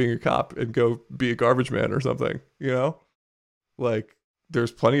stop being a cop and go be a garbage man or something. You know, like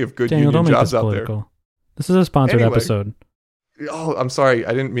there's plenty of good Daniel, union don't make jobs this out political. there. This is a sponsored episode. Oh, I'm sorry.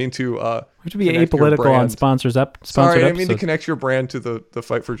 I didn't mean to. We have to be apolitical on sponsored episodes. Sorry, I didn't mean to connect your brand to the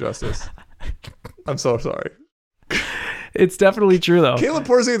fight for justice. I'm so sorry. It's definitely true, though. Caleb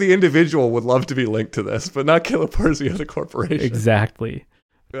Porzia, the individual, would love to be linked to this, but not Caleb Porzia, the corporation. Exactly.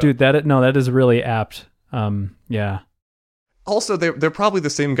 Yeah. Dude, that is really apt. Yeah. Also, they're probably the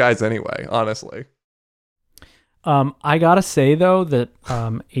same guys anyway, honestly. I gotta say, though, that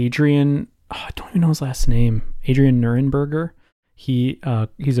Adrian, I don't even know his last name, Adrian Nurenberger, he's a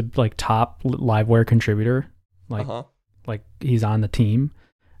like top Livewire contributor. Like he's on the team,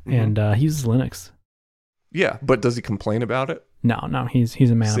 and he uses Linux. Yeah, but does he complain about it? No, he's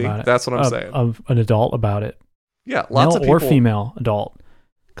a man about it. That's what I'm saying. Of an adult about it. Yeah, lots of people, or female adult.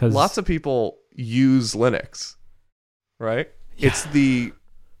 Because lots of people use Linux, right? Yeah. It's the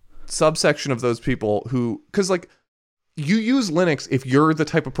subsection of those people who, because like you use Linux if you're the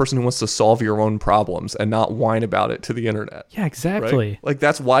type of person who wants to solve your own problems and not whine about it to the internet. Yeah, exactly. Right? Like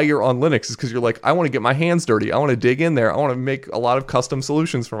that's why you're on Linux, is because you're like, I want to get my hands dirty. I want to dig in there. I want to make a lot of custom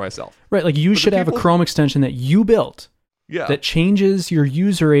solutions for myself. Right. Like you should have a Chrome extension that you built. Yeah. That changes your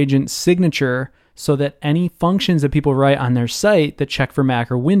user agent signature so that any functions that people write on their site that check for Mac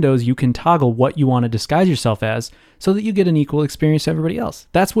or Windows, you can toggle what you want to disguise yourself as so that you get an equal experience to everybody else.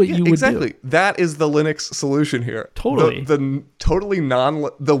 That's what you would do. Exactly. That is the Linux solution here. Totally. The totally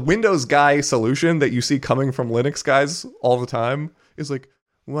the Windows guy solution that you see coming from Linux guys all the time is like,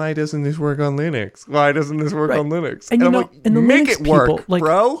 why doesn't this work on Linux? Why doesn't this work on Linux? And I'm like, make it work, people, like,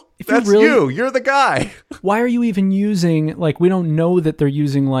 bro. That's you're the guy. Why are you even using, like, we don't know that they're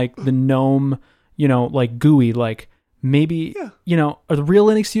using like the GNOME, like GUI, like maybe, a real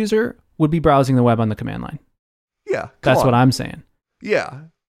Linux user would be browsing the web on the command line. Yeah. That's what I'm saying. Yeah.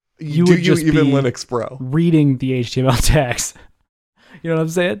 You would just even be Linux, bro, reading the HTML tags. You know what I'm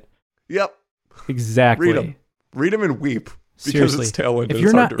saying? Yep. Exactly. Read them and weep. Seriously. Because it's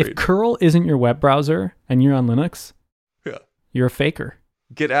Tailwind. If curl isn't your web browser and you're on Linux, you're a faker.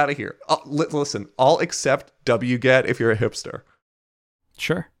 Get out of here. Listen, I'll accept wget if you're a hipster.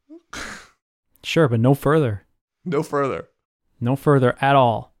 Sure. Sure, but no further. No further. No further at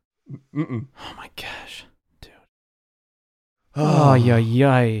all. Mm-mm. Oh my gosh, dude. Oh, yeah.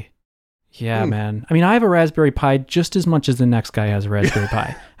 Yeah, man. I mean, I have a Raspberry Pi just as much as the next guy has a Raspberry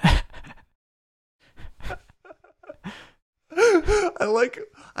Pi.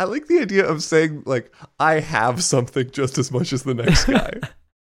 I like the idea of saying, like, I have something just as much as the next guy.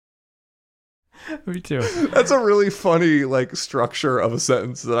 Me too. That's a really funny, like, structure of a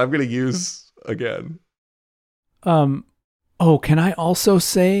sentence that I'm going to use again. Oh, can I also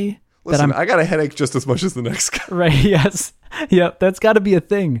say that I got a headache just as much as the next guy? Right, yes. Yep, that's got to be a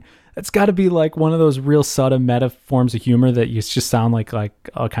thing. That's got to be like one of those real subtle meta forms of humor that you just sound like a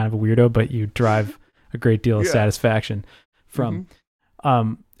kind of a weirdo, but you drive a great deal of satisfaction from.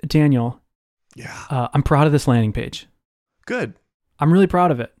 Daniel. Yeah. I'm proud of this landing page. Good. I'm really proud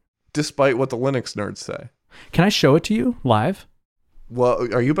of it. Despite what the Linux nerds say. Can I show it to you live?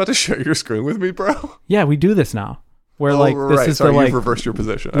 Well, are you about to share your screen with me, bro? Yeah, we do this now. Where this is Sorry, the you've reversed your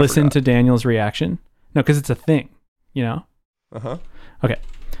position. Listen to Daniel's reaction. No, because it's a thing, Uh-huh. Okay,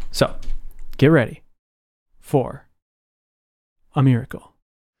 so get ready for a miracle.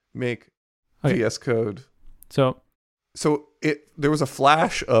 Make Okay. VS Code. So There was a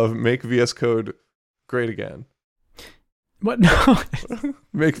flash of make VS Code great again. what? No,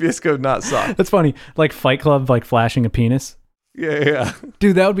 Make VS Code not suck. that's funny. Like Fight Club, like flashing a penis. Yeah.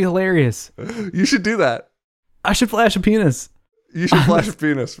 Dude, that would be hilarious. You should do that. I should flash a penis. You should flash a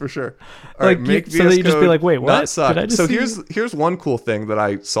penis for sure. All Like, right, make so that you just be Code like, wait, what? not suck. Did I just So see- here's one cool thing that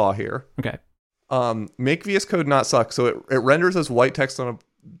I saw here. Okay. Make VS Code not suck. So it renders as white text on a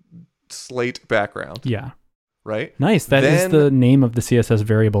slate background, Yeah. right? Nice. That is Then- the name of the CSS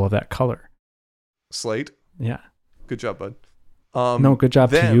variable of that color. Slate. Yeah. Good job, bud. No, good job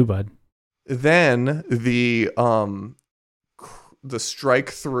to then- you, bud. Then the strike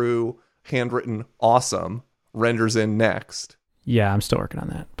through handwritten awesome renders in next. Yeah, I'm still working on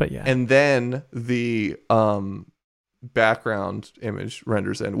that. But yeah. And then the background image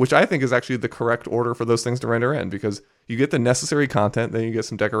renders in, which I think is actually the correct order for those things to render in, because you get the necessary content, then you get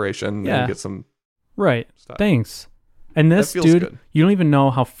some decoration, then Yeah. you get some Right. stuff. Thanks. And this, feels dude, good. you don't even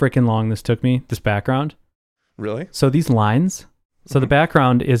know how freaking long this took me, this background. Really? So these lines, so the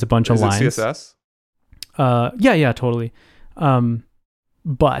background is a bunch of Is it lines. CSS? Yeah, totally.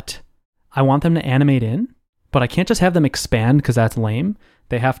 But I want them to animate in, but I can't just have them expand because that's lame.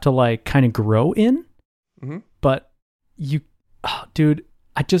 They have to like kind of grow in. Mm-hmm. But dude,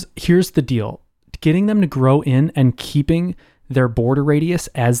 here's the deal. Getting them to grow in and keeping their border radius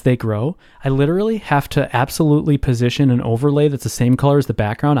as they grow, I literally have to absolutely position an overlay that's the same color as the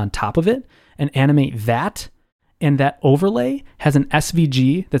background on top of it and animate that. And that overlay has an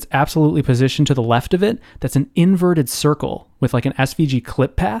SVG that's absolutely positioned to the left of it. That's an inverted circle with like an SVG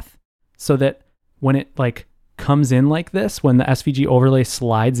clip path, so that when it like comes in like this, when the SVG overlay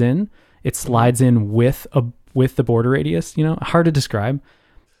slides in, it slides in with the border radius. You know, hard to describe.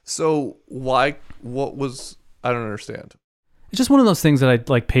 So I don't understand. It's just one of those things that I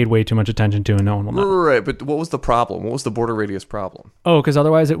like paid way too much attention to, and no one will know. Right, but what was the problem? What was the border radius problem? Oh, because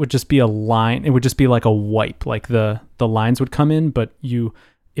otherwise it would just be a line. It would just be like a wipe. Like the lines would come in, but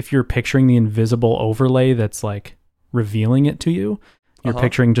if you're picturing the invisible overlay that's like revealing it to you, you're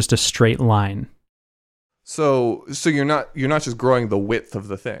picturing just a straight line. So you're not just growing the width of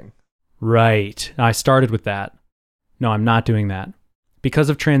the thing. Right. I started with that. No, I'm not doing that because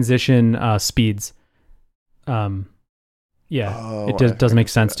of transition speeds. Yeah, it does make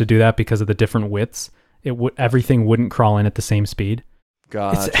sense to do that because of the different widths. Everything wouldn't crawl in at the same speed.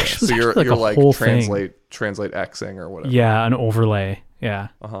 Gotcha. actually- So you're actually like a like whole translate Xing or whatever. Yeah, an overlay. Yeah.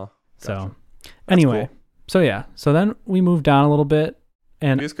 Gotcha. So anyway, cool. so then we moved down a little bit,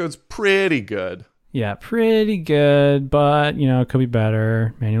 and VS Code's pretty good. yeah, pretty good, but it could be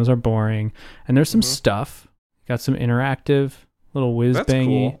better. Manuals are boring, and there's some stuff. Got some interactive little whiz That's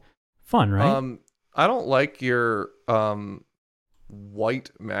bangy, cool. fun, right? I don't like your white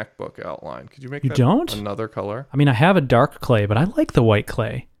MacBook outline. Could you make You that don't? another color? I mean, I have a dark clay, but I like the white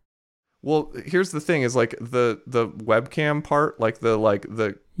clay. Well, here's the thing: is like the webcam part, like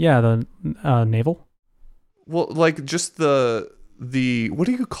the Yeah, the navel. well, like just the what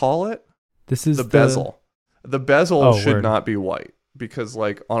do you call it? This is The bezel. The bezel Oh, should word. not be white, because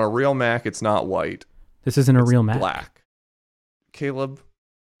like on a real Mac, it's not white. This isn't a It's real Mac. black. Caleb,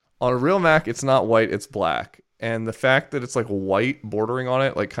 on a real Mac, it's not white, it's black. And the fact that it's like white bordering on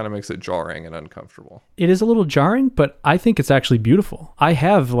it, like kind of makes it jarring and uncomfortable. It is a little jarring, but I think it's actually beautiful. I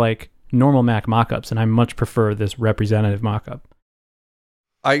have like normal Mac mockups, and I much prefer this representative mockup.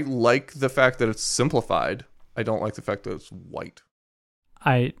 I like the fact that it's simplified. I don't like the fact that it's white.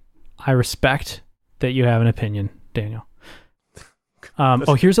 I respect that you have an opinion, Daniel.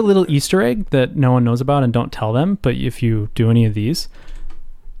 Here's a little Easter egg that no one knows about, and don't tell them. But if you do any of these,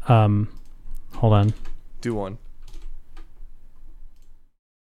 hold on. Do one.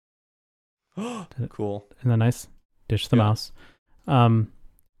 Cool. Isn't that nice? Ditch the Yeah. mouse.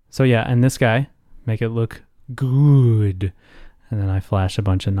 So yeah, and this guy, make it look good. And then I flash a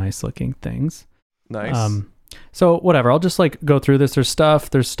bunch of nice looking things. Nice. So whatever, I'll just like go through this. There's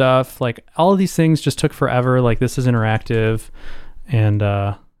stuff. Like all of these things just took forever. Like this is interactive, and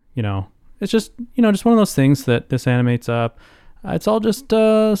it's just just one of those things that this animates up. It's all just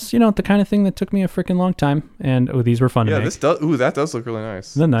the kind of thing that took me a freaking long time. And these were fun to make. That does look really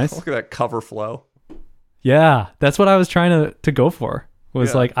nice. Isn't that nice? Look at that cover flow. Yeah, that's what I was trying to go for.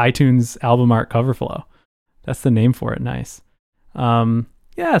 Was Yeah. like iTunes album art cover flow. That's the name for it. Nice.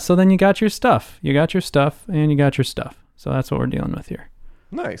 Yeah, so then you got your stuff. And you got your stuff. So that's what we're dealing with here.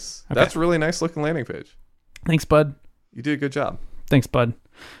 Nice. Okay. That's a really nice looking landing page. Thanks, bud. You did a good job. Thanks, bud.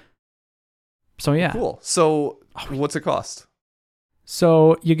 So yeah. Cool. So what's it cost?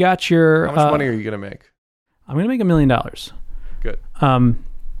 So you got your How much money are you going to make? I'm going to make $1 million. Good.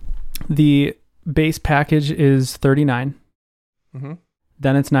 The base package is $39. Mm-hmm.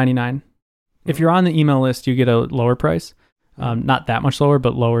 Then it's $99. If you're on the email list, you get a lower price. Not that much lower,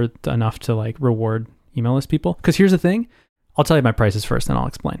 but lower enough to like reward email list people. Because here's the thing. I'll tell you my prices first, then I'll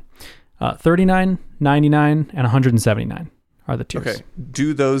explain. $39, $99, and $179 are the tiers. Okay.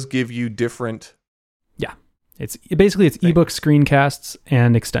 Do those give you different? Yeah. It's ebook screencasts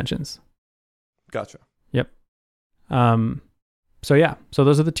and extensions. Gotcha. Yep. So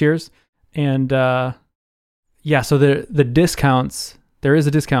those are the tiers. And so the discounts, there is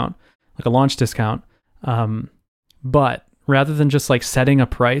a discount, like a launch discount. But rather than just like setting a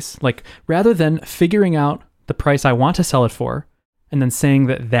price, like rather than figuring out the price I want to sell it for and then saying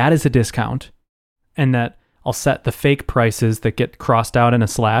that is a discount and that I'll set the fake prices that get crossed out in a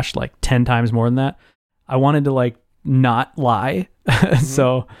slash like 10 times more than that, I wanted to like not lie.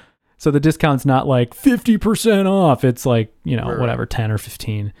 So the discount's not like 50% off. It's like, whatever, 10 or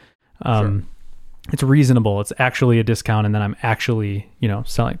 15. Sure. It's reasonable. It's actually a discount. And then I'm actually,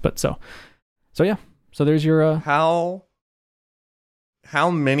 selling. But so yeah. So there's your, how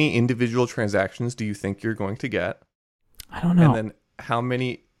many individual transactions do you think you're going to get? I don't know. And then how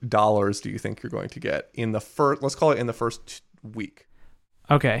many dollars do you think you're going to get in the first, let's call it in the first week?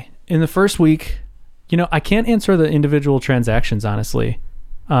 Okay. In the first week, I can't answer the individual transactions, honestly.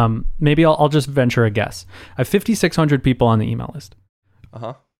 Maybe I'll just venture a guess. I have 5,600 people on the email list.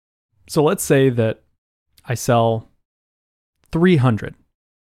 Uh-huh. So let's say that I sell 300.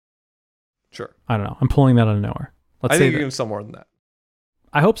 Sure. I don't know. I'm pulling that out of nowhere. I think you're going to sell more than that.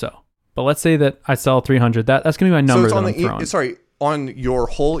 I hope so. But let's say that I sell 300. That's going to be my number. So it's on your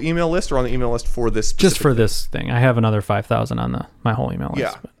whole email list or on the email list for this specific just for this thing. I have another 5,000 on my whole email list.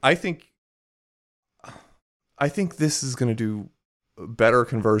 Yeah. But I think this is going to do better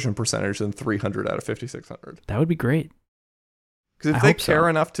conversion percentage than 300 out of 5,600. That would be great. Because if they care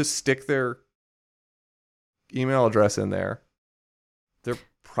enough to stick their email address in there, they're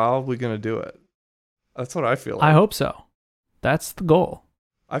probably going to do it. That's what I feel like. I hope so. That's the goal.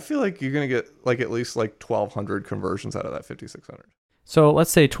 I feel like you're going to get like at least like 1,200 conversions out of that 5,600. So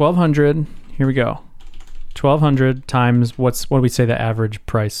let's say 1,200. Here we go. 1,200 times what do we say the average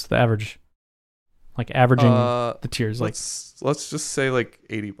price? The average, like averaging the tiers. Let's just say like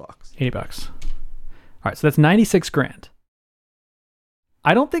 $80. $80. All right. So that's 96 grand.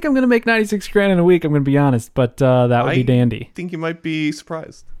 I don't think I'm going to make 96 grand in a week. I'm going to be honest, but that would be dandy. I think you might be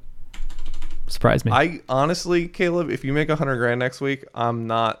surprised. Surprise me. I honestly, Caleb, if you make 100 grand next week, I'm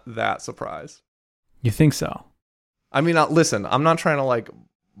not that surprised. You think so? I mean, listen, I'm not trying to like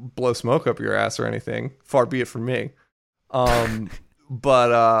blow smoke up your ass or anything. Far be it from me.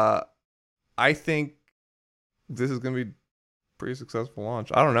 But I think this is going to be a pretty successful launch.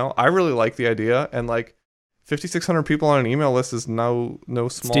 I don't know. I really like the idea, and like 5,600 people on an email list is no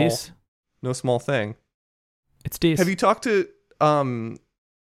small thing. It's decent. Have you talked to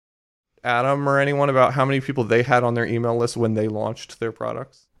Adam or anyone about how many people they had on their email list when they launched their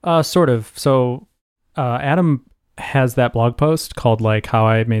products? Sort of. So Adam has that blog post called like how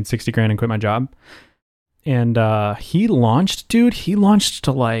I made 60 grand and quit my job. And he launched to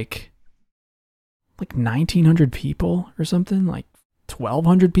like 1,900 people or something, like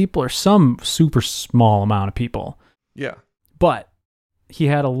 1,200 people or some super small amount of people. Yeah. But he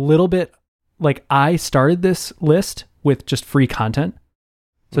had a little bit, like I started this list with just free content.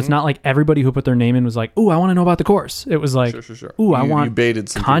 So it's not like everybody who put their name in was like, "Ooh, I want to know about the course." It was like, sure. "Ooh, I want you baited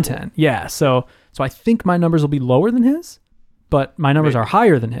some content." People. Yeah. So I think my numbers will be lower than his, but my numbers are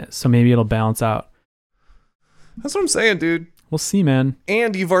higher than his. So maybe it'll balance out. That's what I'm saying, dude. We'll see, man.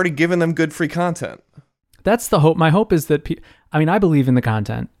 And you've already given them good free content. That's the hope. My hope is that I believe in the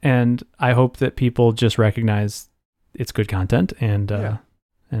content, and I hope that people just recognize it's good content and want to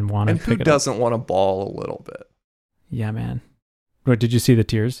pick it up. And who doesn't want to ball a little bit? Yeah, man. What, did you see the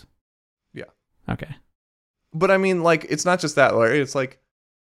tiers? Yeah. Okay. But I mean, like, it's not just that, Larry. It's like,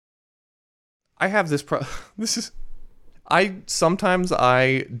 I have this sometimes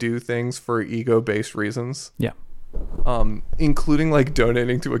I do things for ego-based reasons. Yeah. Including like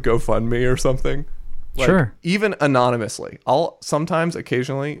donating to a GoFundMe or something. Like, sure. Even anonymously. I'll sometimes,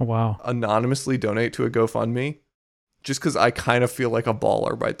 occasionally, anonymously donate to a GoFundMe just because I kind of feel like a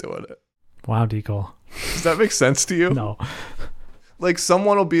baller by doing it. Wow, Deagle. Does that make sense to you? No. Like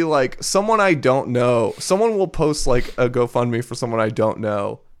someone will be like, someone I don't know, someone will post like a GoFundMe for someone I don't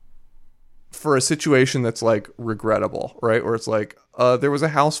know for a situation that's like regrettable, right? Where it's like, there was a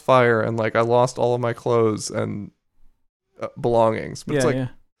house fire and like I lost all of my clothes and belongings. But it's like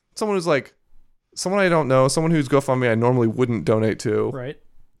someone who's like, someone I don't know, someone whose GoFundMe I normally wouldn't donate to. Right.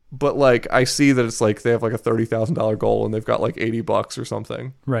 but like I see that it's like they have like a $30,000 goal and they've got like $80 or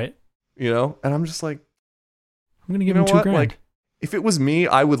something, Right. you know? And I'm just like, I'm gonna give you him know $2 what? grand. Like, if it was me,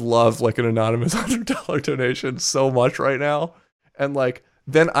 I would love like an anonymous $100 donation so much right now. And like,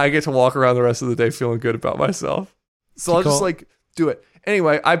 then I get to walk around the rest of the day feeling good about myself. So I'll just like do it.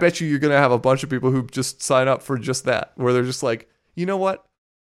 Anyway, I bet you're going to have a bunch of people who just sign up for just that, where they're just like, you know what?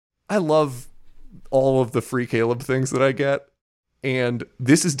 I love all of the free Caleb things that I get. And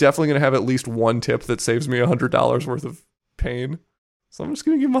this is definitely going to have at least one tip that saves me $100 worth of pain. So I'm just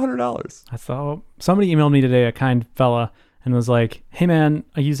going to give him $100. I thought somebody emailed me today, a kind fella, and was like, hey man,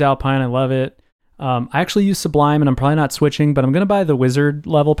 I use Alpine. I love it. I actually use Sublime and I'm probably not switching, but I'm going to buy the Wizard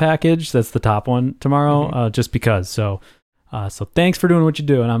level package. That's the top one tomorrow, just because. So thanks for doing what you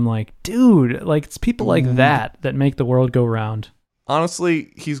do. And I'm like, dude, like it's people like that make the world go round.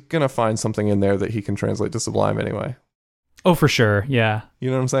 Honestly, he's going to find something in there that he can translate to Sublime anyway. Oh, for sure. Yeah. You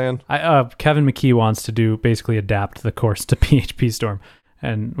know what I'm saying? Kevin McKee wants to basically adapt the course to PHP Storm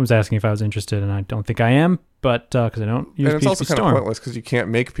and was asking if I was interested. And I don't think I am, but because I don't use PHP Storm. And it's also kind of pointless because you can't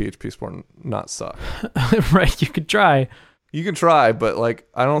make PHP Storm not suck. Right. You could try. You can try, but like,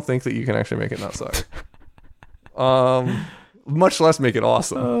 I don't think that you can actually make it not suck. Much less make it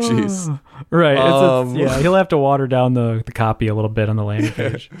awesome. Jeez. Right. Yeah, he'll have to water down the copy a little bit on the landing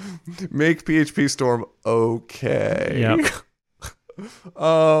page. Make PHP Storm okay. Yep.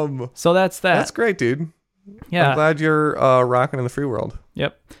 So that's that. That's great, dude. Yeah. I'm glad you're rocking in the free world.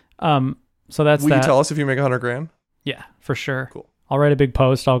 Yep. So that's Will that. you tell us if you make $100 grand? Yeah, for sure. Cool. I'll write a big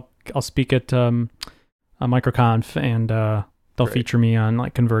post. I'll speak at a MicroConf and they'll feature me on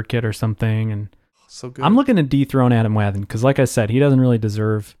like ConvertKit or something. And so good. I'm looking to dethrone Adam Wathan because, like I said, he doesn't really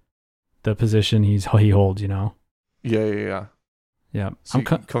deserve the position he holds. You know. Yeah. Yeah. So I'm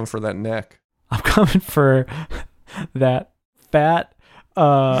coming for that neck. I'm coming for that fat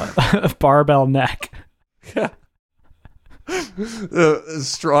barbell neck. Yeah. The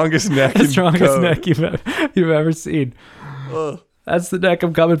strongest neck. The strongest neck you've ever seen. Ugh. That's the neck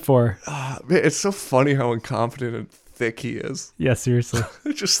I'm coming for. Man, it's so funny how incompetent and thick he is. Yeah, seriously.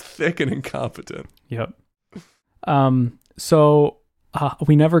 Just thick and incompetent. Yep. So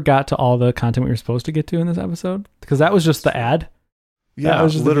we never got to all the content we were supposed to get to in this episode because that was just the ad. Yeah, that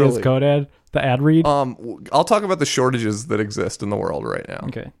was just literally the VS Code ad. The ad read. I'll talk about the shortages that exist in the world right now.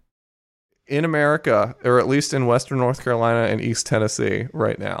 Okay. In America, or at least in Western North Carolina and East Tennessee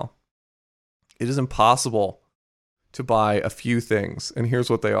right now, it is impossible to buy a few things. And here's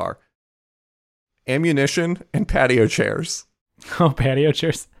what they are: ammunition and patio chairs. Oh, patio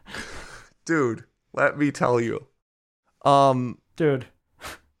chairs. Dude, let me tell you. Dude.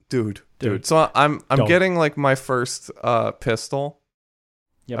 So I'm getting like my first pistol.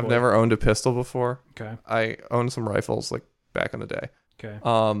 Yeah, I've never owned a pistol before. Okay. I owned some rifles like back in the day. Okay.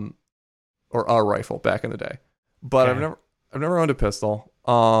 Or a rifle back in the day. But Okay. I've never owned a pistol.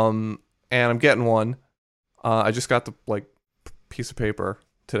 And I'm getting one. I just got the like piece of paper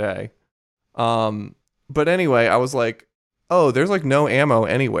today. But anyway, I was like, oh, there's like no ammo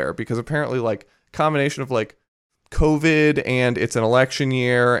anywhere because apparently like combination of like COVID and it's an election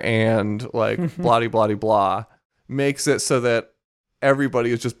year and like blah blah blah makes it so that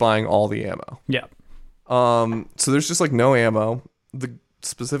everybody is just buying all the ammo. Yeah. So there's just like no ammo. The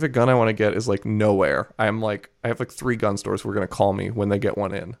specific gun I want to get is like nowhere. I have like 3 gun stores who are going to call me when they get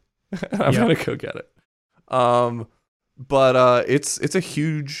one in. I'm going to go get it. But it's a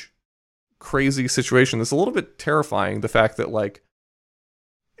huge, crazy situation. It's a little bit terrifying, the fact that like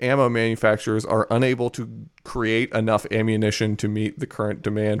ammo manufacturers are unable to create enough ammunition to meet the current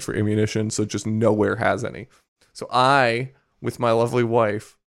demand for ammunition, so just nowhere has any. So I, with my lovely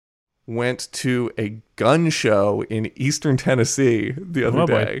wife, went to a gun show in Eastern Tennessee the other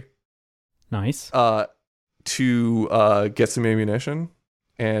day. Nice. To get some ammunition.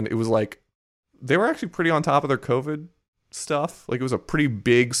 And it was like, they were actually pretty on top of their COVID stuff. Like it was a pretty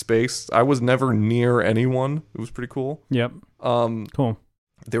big space. I was never near anyone. It was pretty cool. Yep. Cool.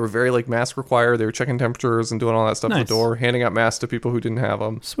 They were very like mask required. They were checking temperatures and doing all that stuff at the door, handing out masks to people who didn't have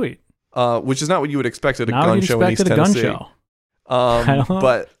them. Sweet. Which is not what you would expect at a gun show in East Tennessee.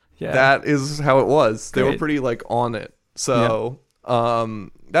 But that is how it was. They were pretty like on it. So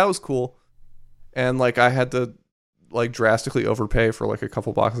that was cool. And like I had to like drastically overpay for like a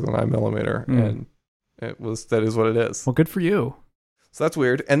couple boxes of 9mm, and that is what it is. Well, good for you. So that's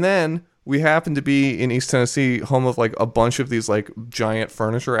weird. And then we happened to be in East Tennessee, home of like a bunch of these like giant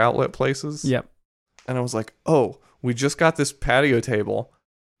furniture outlet places. Yep. And I was like, oh, we just got this patio table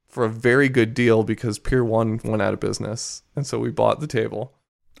for a very good deal because Pier 1 went out of business. And so we bought the table.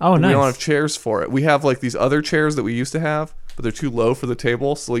 Oh, nice. We don't have chairs for it. We have like these other chairs that we used to have, but they're too low for the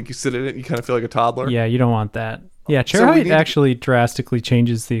table. So like you sit in it, you kind of feel like a toddler. Yeah, you don't want that. Yeah, chair So we height need- actually drastically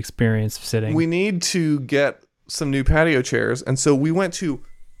changes the experience of sitting. We need to get some new patio chairs. And so we went to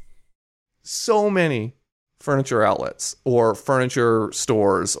so many furniture outlets or furniture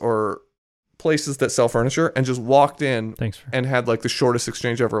stores or places that sell furniture and just walked in Thanks for. and had like the shortest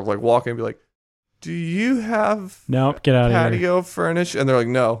exchange ever of like walk in and be like, do you have Nope, get out of here. patio furniture? And they're like,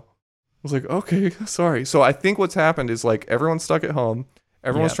 no. I was like, okay, sorry. So I think what's happened is like everyone's stuck at home.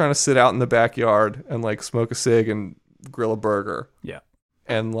 Everyone's Yep. trying to sit out in the backyard and like smoke a cig and grill a burger. Yeah.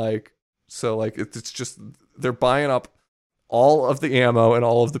 And like, so like it's just, they're buying up all of the ammo and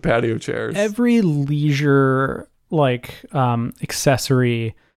all of the patio chairs. Every leisure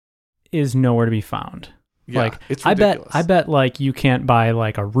accessory is nowhere to be found. Yeah, like it's I ridiculous. bet like you can't buy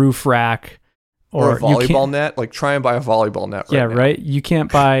like a roof rack or a you volleyball can't- net. Like try and buy a volleyball net. Yeah, now. right. You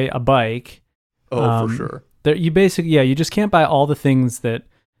can't buy a bike. Oh, for sure. There, you basically, you just can't buy all the things that,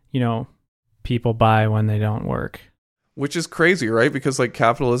 people buy when they don't work. Which is crazy, right? Because like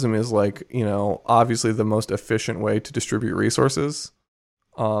capitalism is like, obviously the most efficient way to distribute resources.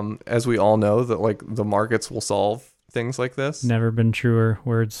 As we all know that like the markets will solve things like this. Never been truer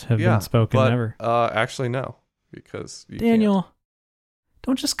words have been spoken. But, never. Actually, no, because you Daniel,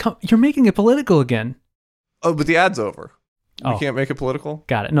 don't just come. You're making it political again. Oh, but the ad's over. We Oh. can't make it political.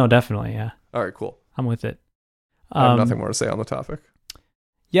 Got it. No, definitely. Yeah, All right, cool. I'm with it. I have nothing more to say on the topic.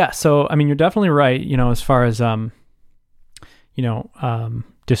 Yeah. So, I mean, you're definitely right. As far as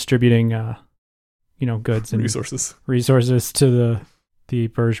distributing, goods and Resources. to the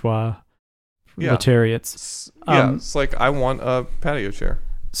bourgeois Yeah. proletariats. It's like I want a patio chair.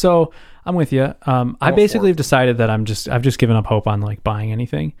 So I'm with you. I all basically for it. have decided that I've just given up hope on like buying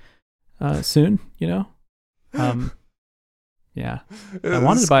anything soon. Yeah. I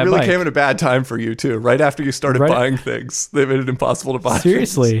wanted to buy a really bike. came at a bad time for you too. Right after you started Right- buying things, they made it impossible to buy.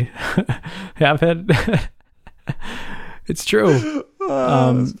 Seriously, I've had. It's true. Things.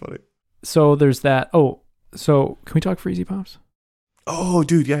 That's funny. So there's that. Oh, so can we talk Freezy Pops? Oh,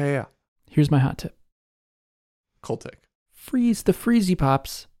 dude, yeah. Here's my hot tip: Cold take. freeze the Freezy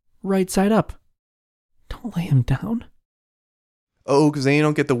Pops right side up. Don't lay them down. Oh, because then you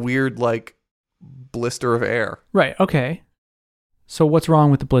don't get the weird like blister of air. Right. Okay. So what's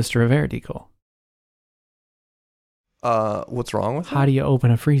wrong with the blister of air, Deagle? What's wrong with How it? do you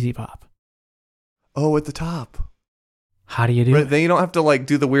open a Freezy Pop? Oh, at the top. How do you do Right, it? then you don't have to like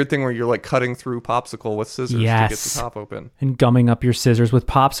do the weird thing where you're like cutting through popsicle with scissors to get Yes. the top open. And gumming up your scissors with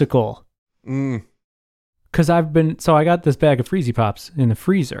popsicle. Mm. Because I got this bag of Freezy Pops in the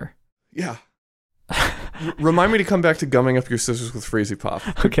freezer. Yeah. Remind me to come back to gumming up your scissors with Freezy Pop.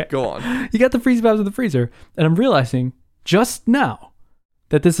 Okay. Go on. You got the Freezy Pops in the freezer, and I'm realizing just now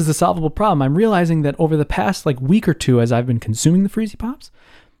that this is a solvable problem. I'm realizing that over the past like week or two, as I've been consuming the Freezy Pops,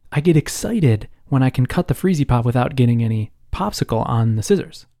 I get excited when I can cut the Freezy Pop without getting any popsicle on the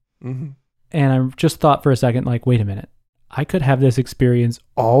scissors. Mm-hmm. And I just thought for a second, like, wait a minute, I could have this experience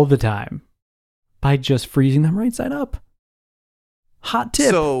all the time by just freezing them right side up. Hot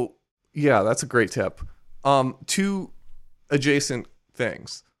tip. So, yeah, that's a great tip. Two adjacent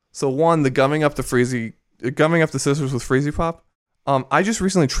things. So, one, the gumming up the scissors with Freezy Pop. I just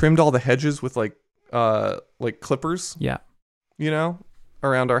recently trimmed all the hedges with like clippers, Yeah.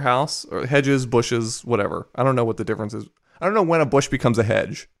 around our house, or hedges, bushes, whatever. I don't know what the difference is. I don't know when a bush becomes a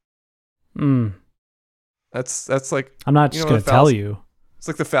hedge. That's like I'm not just know going to the tell fallacy- you. It's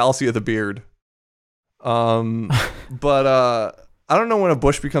like the fallacy of the beard. But I don't know when a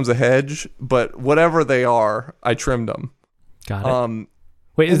bush becomes a hedge, but whatever they are, I trimmed them. Got it.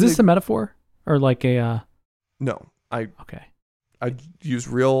 Wait, is and this a metaphor or like a? No, I Okay. use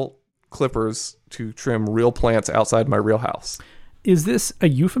real clippers to trim real plants outside my real house. Is this a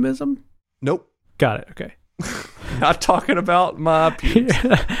euphemism? Nope, Got it. Okay. not talking about my pubes.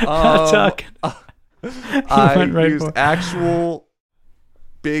 Not talking. I went right used for it. actual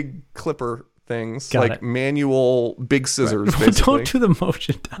big clipper things, Got like it. manual big scissors, Right. basically. Don't do the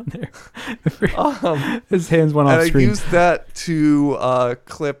motion down there. Um, His hands went and off I screen. used that to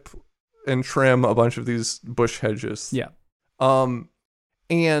clip and trim a bunch of these bush hedges. Yeah.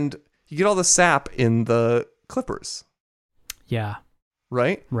 And you get all the sap in the clippers, Yeah.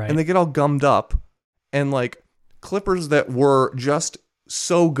 right? Right. And they get all gummed up, and like clippers that were just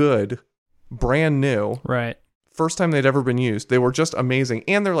so good, brand new, Right. first time they'd ever been used, they were just amazing,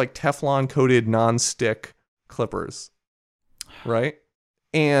 and they're like Teflon coated non-stick clippers, right?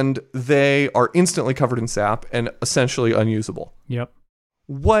 And they are instantly covered in sap and essentially unusable. Yep.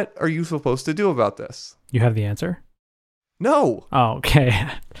 What are you supposed to do about this? You have the answer? No, Oh, okay.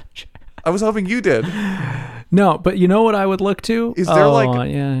 I was hoping you did. No, but you know what I would look to? Is there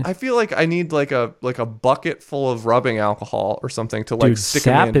yeah. I feel like I need like a bucket full of rubbing alcohol or something to like Dude, stick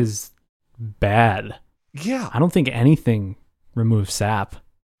sap them in. is bad. Yeah. I don't think anything removes sap.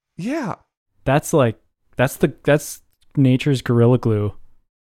 Yeah. That's nature's Gorilla Glue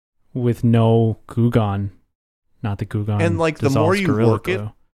with no Goo Gone. Not the Goo Gone. And like the more you work it,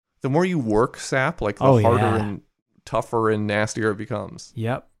 the more you work sap, like the harder and tougher and nastier it becomes.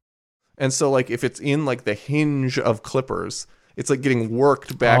 Yep. And so like if it's in like the hinge of clippers, it's like getting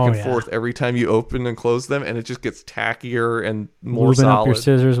worked back and forth every time you open and close them, and it just gets tackier and more Lubing solid. up your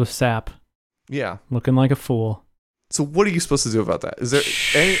scissors with sap. Yeah. Looking like a fool. So what are you supposed to do about that? Is there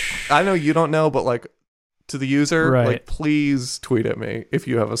any, I know you don't know, but like to the user, like please tweet at me if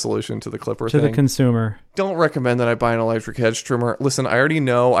you have a solution to the clipper thing. To the consumer. Don't recommend that I buy an electric hedge trimmer. Listen, I already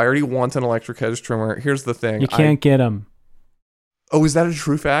want an electric hedge trimmer. Here's the thing. You can't get them. Oh, is that a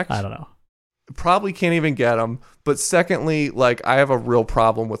true fact? I don't know. Probably can't even get them. But secondly, like I have a real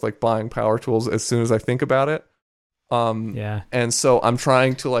problem with like buying power tools as soon as I think about it. Yeah. And so I'm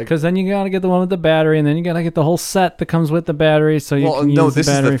trying to like, because then you gotta get the one with the battery, and then you gotta get the whole set that comes with the battery. So you can use this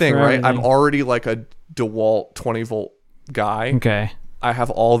the battery is the thing, right? everything. I'm already like a DeWalt 20 volt guy. Okay. I have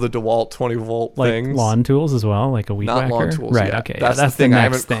all the DeWalt 20 volt like things. Lawn tools as well, like a weed Not whacker. lawn tools, right? yet. Okay, that's that's the thing. the I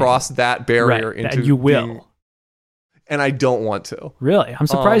next haven't thing. crossed that barrier right. into. You will, and I don't want to. Really, I'm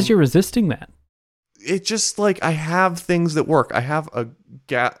surprised you're resisting that. It just like I have things that work. I have a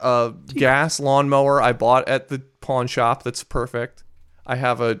gas lawnmower I bought at the pawn shop that's perfect. I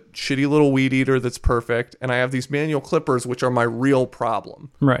have a shitty little weed eater that's perfect, and I have these manual clippers, which are my real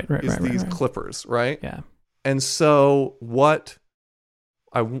problem. Right. These clippers, right? Yeah. And so what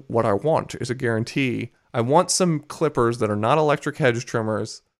I want is a guarantee. I want some clippers that are not electric hedge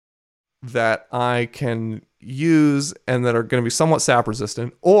trimmers that I can use and that are going to be somewhat sap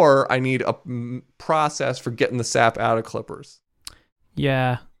resistant, or I need a process for getting the sap out of clippers.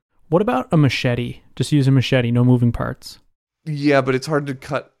 Yeah. What about a machete? Just use a machete, no moving parts. Yeah, but it's hard to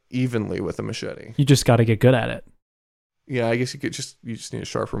cut evenly with a machete. You just got to get good at it. Yeah, I guess you just need a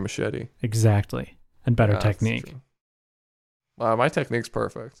sharper machete. Exactly. And better technique. My technique's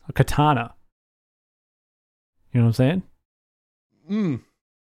perfect. A katana. You know what I'm saying?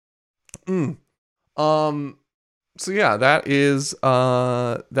 So yeah, that is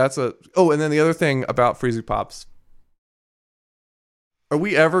that's a and then the other thing about Freezy Pops. Are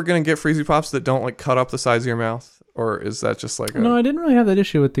we ever gonna get Freezy Pops that don't like cut up the sides of your mouth? Or is that just like No, I didn't really have that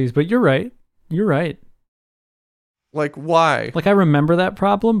issue with these, but you're right. Like why? Like I remember that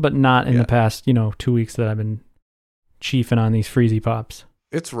problem, but not in the past, 2 weeks that I've been chiefing on these Freezy Pops.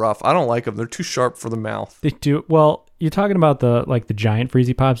 It's rough. I don't like them. They're too sharp for the mouth. They do. Well, you're talking about the giant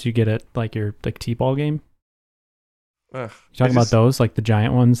Freezy Pops you get at like your T-ball game? You're talking about those, like the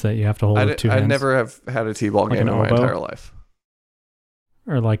giant ones that you have to hold with two hands? I never have had a T-ball game in my entire life.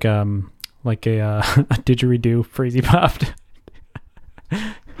 Or like a didgeridoo Freezy Pop.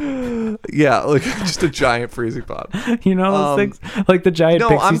 Yeah, like just a giant Freezy Pop. You know those things? Like the giant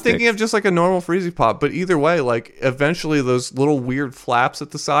pixie I'm sticks? thinking of just like a normal Freezy Pop, but either way, like eventually those little weird flaps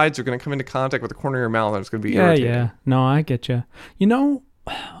at the sides are going to come into contact with the corner of your mouth and it's going to be irritating. Yeah. No, I get you. What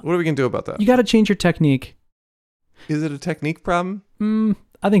are we going to do about that? You got to change your technique. Is it a technique problem?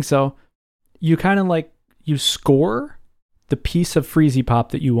 I think so. You kind of you score the piece of Freezy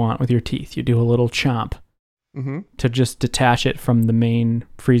Pop that you want with your teeth. You do a little chomp to just detach it from the main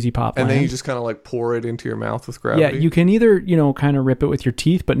Freezy Pop and land. then you just kind of like pour it into your mouth with gravity. Yeah, you can either, kind of rip it with your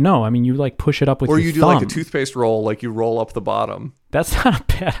teeth, but no, I mean, you push it up with your thumb. Or you do like a toothpaste roll, like you roll up the bottom. That's not a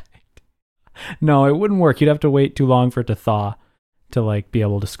bad idea. No, it wouldn't work. You'd have to wait too long for it to thaw to be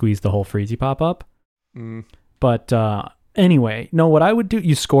able to squeeze the whole Freezy Pop up. But anyway, no, what I would do,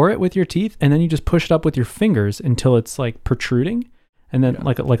 you score it with your teeth and then you just push it up with your fingers until it's protruding, and then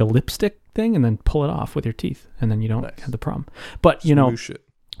like a lipstick thing, and then pull it off with your teeth, and then you don't have the problem. But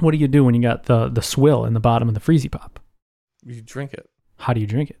what do you do when you got the swill in the bottom of the Freezy Pop? You drink it. How do you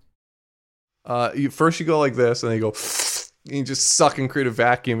drink it? You go like this, and then you go, and you just suck and create a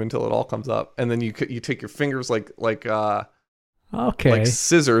vacuum until it all comes up, and then you take your fingers like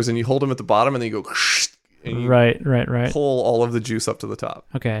scissors, and you hold them at the bottom, and then you go. And you right. Pull all of the juice up to the top.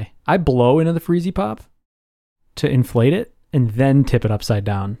 Okay. I blow into the Freezy Pop to inflate it and then tip it upside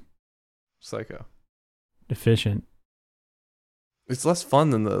down. Psycho. Efficient. It's less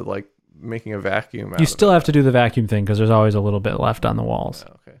fun than the making a vacuum. You still have to do the vacuum thing because there's always a little bit left on the walls.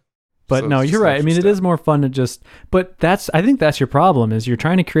 Yeah, okay. But no, you're right. I mean, it is more fun to just. But I think that's your problem, is you're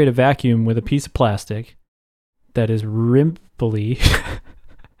trying to create a vacuum with a piece of plastic that is rimply.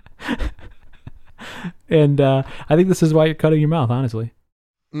 And I think this is why you're cutting your mouth, honestly.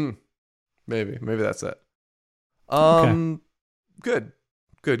 Maybe that's it. Good.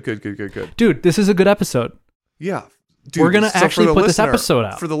 Dude, this is a good episode. Yeah. Dude, we're gonna so actually for the put this listener- episode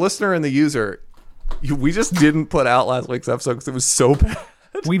out. For the listener and the user, we just didn't put out last week's episode because it was so bad.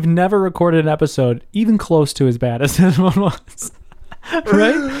 We've never recorded an episode even close to as bad as this one was.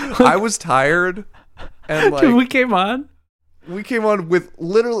 Right? I was tired, and like Dude, we came on. we came on with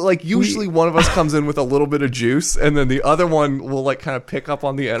literally like usually one of us comes in with a little bit of juice, and then the other one will like kind of pick up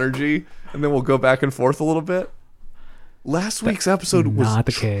on the energy, and then we'll go back and forth a little bit. Last week's episode was not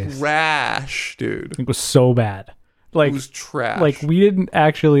the case. Trash, dude. It was so bad. Like, It was trash. like we didn't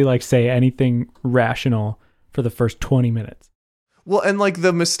actually like say anything rational for the first 20 minutes. Well, and like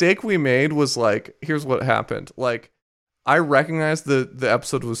the mistake we made was like, here's what happened. Like, I recognized the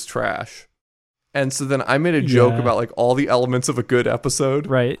episode was trash. And so then I made a joke Yeah. about like all the elements of a good episode.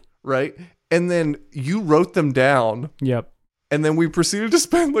 Right. Right. And then you wrote them down. Yep. And then we proceeded to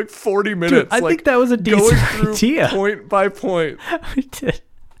spend like 40 minutes. Dude, I like, think that was a going decent through idea. point by point. We did.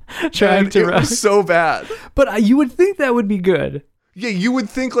 Trying And to it run. was so bad. But you would think that would be good. Yeah, you would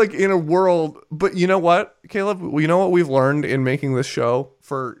think like in a world, but you know what, Caleb? You know what we've learned in making this show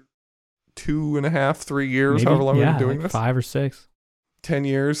for 2.5, 3 years, Maybe, however long we've been doing like this, 5 or 6. 10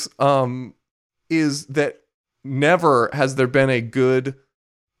 years, is that never has there been a good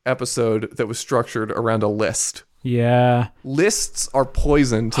episode that was structured around a list. Yeah. Lists are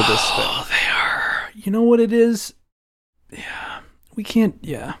poison to this thing. Oh, they are. You know what it is? Yeah. We can't.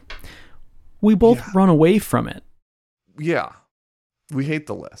 Yeah. We both Yeah. run away from it. Yeah. We hate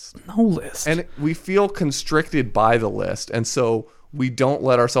the list. No list. And we feel constricted by the list. And so we don't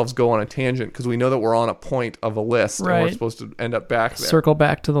let ourselves go on a tangent because we know that we're on a point of a list and we're Right. supposed to end up back there. Circle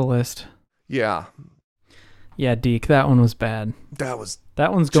back to the list. Yeah. Yeah, Deke, that one was bad. That was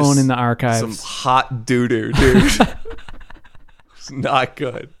That one's Just going in the some archives. hot doo-doo, dude. It's not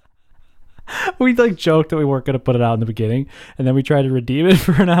good. We like joked that we weren't going to put it out in the beginning, and then we tried to redeem it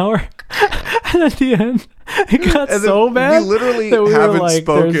for an hour. And at the end, it got And so then bad. we literally that we were haven't like,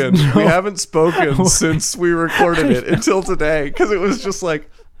 spoken. "There's no We haven't spoken way." since we recorded it until today because it was just like,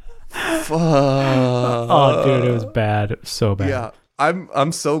 fuck. Oh, dude, it was bad. It was so bad. Yeah.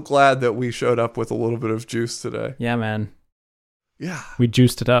 I'm so glad that we showed up with a little bit of juice today. Yeah, man. Yeah. We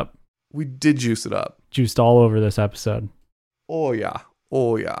juiced it up. We did juice it up. Juiced all over this episode. Oh yeah.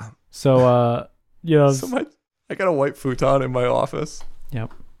 Oh yeah. So, you know, So I got a white futon in my office.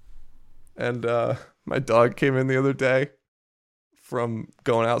 Yep. And my dog came in the other day from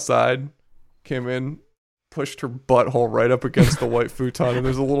going outside, came in, pushed her butthole right up against the white futon, and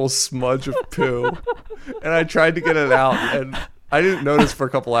there's a little smudge of poo. And I tried to get it out, and I didn't notice for a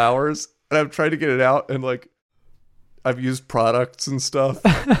couple hours. And I've tried to get it out, and like I've used products and stuff.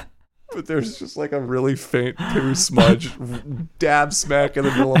 But there's just like a really faint poo smudge dab smack in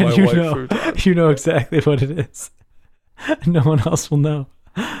the middle of my and white futon. you know exactly what it is. No one else will know.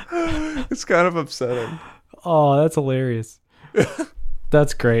 It's kind of upsetting. Oh, that's hilarious.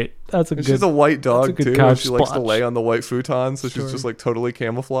 That's great. That's a And good. she's a white dog a good too. And couch she likes to splotch. lay on the white futon, so Sure. she's just like totally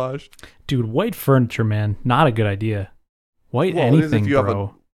camouflaged. Dude, white furniture, man. Not a good idea. White Well, it is if anything, you have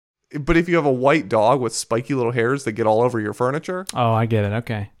bro. But if you have a white dog with spiky little hairs that get all over your furniture, Oh, I get it.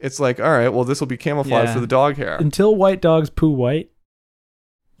 Okay. it's like, all right, well, this will be camouflage Yeah. for the dog hair. Until white dogs poo white,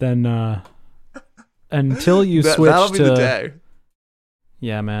 then until you switch That'll be to the day.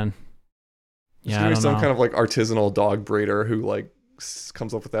 yeah, man. There's Yeah, gonna I be don't some know. kind of like artisanal dog breeder who like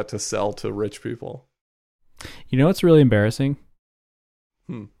comes up with that to sell to rich people. You know what's really embarrassing?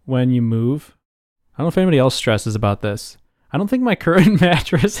 When you move, I don't know if anybody else stresses about this. I don't think my current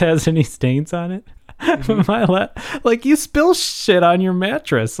mattress has any stains on it. Like you spill shit on your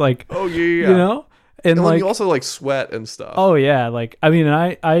mattress, like Oh yeah. you know, and And then like you also like sweat and stuff. oh yeah, like I mean,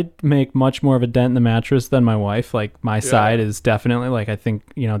 I make much more of a dent in the mattress than my wife. Like my side is definitely like I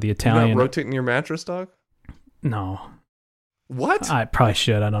think the You're not Italian. rotating your mattress, dog? No, What? I probably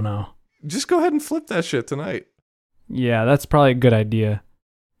should. I don't know. Just go ahead and flip that shit tonight. Yeah, that's probably a good idea.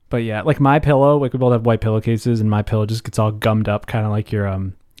 But yeah, like my pillow, like we both have white pillowcases, and my pillow just gets all gummed up, kind of like your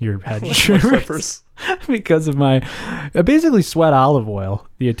head Like shivers. flippers. Because of my I basically sweat olive oil,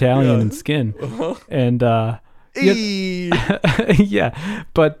 the Italian Yeah. and skin. Uh-huh. And Eee. yeah.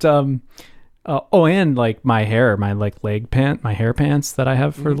 But and like my hair, my like my hair pants that I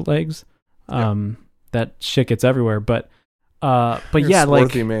have for legs. That shit gets everywhere. But You're yeah, a like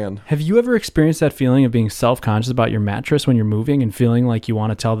swarthy man. have you ever experienced that feeling of being self-conscious about your mattress when you're moving and feeling like you want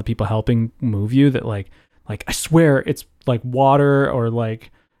to tell the people helping move you that like I swear it's like water or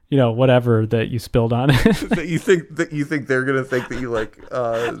like whatever that you spilled on it. that you think they're gonna think that you like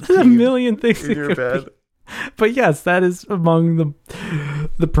There's a peed million things in it your could bed. be. But yes, that is among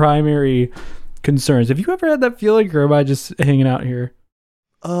the primary concerns. Have you ever had that feeling, or am I just hanging out here?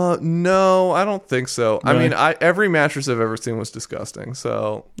 No, I don't think so. Really? I mean, every mattress I've ever seen was disgusting.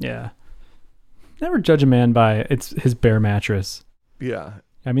 So Yeah. Never judge a man by his bare mattress. yeah,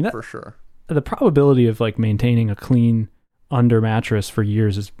 I mean, for sure. the probability of like maintaining a clean under mattress for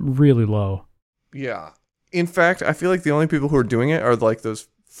years is really low. Yeah. In fact, I feel like the only people who are doing it are like those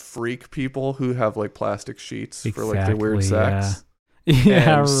freak people who have like plastic sheets for like their weird sex. Yeah,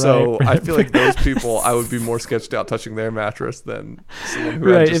 And right. so I feel like those people, I would be more sketched out touching their mattress than someone who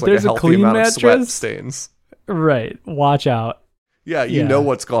had Right, just if like a there's a healthy clean amount of sweat mattress- stains. Right. Watch out. Yeah, you Yeah. know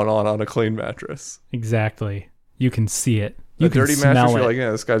what's going on a clean mattress. Exactly. You can see it. You A can dirty smell mattress, it. you're like,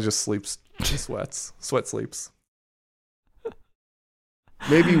 yeah, this guy just sleeps, he sweat sleeps.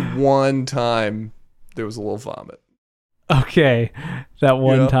 Maybe one time there was a little vomit. Okay. That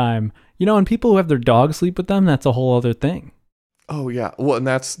one Yeah. time. You know, and people who have their dog sleep with them, that's a whole other thing. Oh yeah, well, and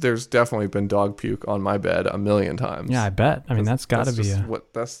there's definitely been dog puke on my bed a million times. Yeah, I bet. I mean, that's got to be just a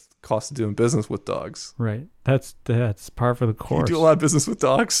what that's the cost of doing business with dogs. right. That's par for the You course. do a lot of business with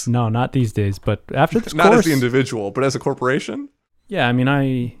dogs, No, not these days. But after this not course, as the individual, but as a corporation. yeah. I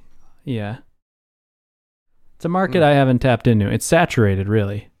mean, yeah. It's a market I haven't tapped into. It's saturated,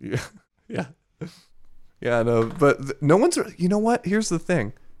 really. Yeah, yeah, yeah. No, but no one's. You know what? Here's the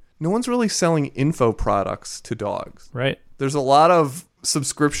thing: no one's really selling info products to dogs. Right. There's a lot of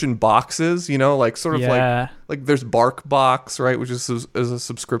subscription boxes. You know, like sort of Yeah. like there's Bark Box, right, which is a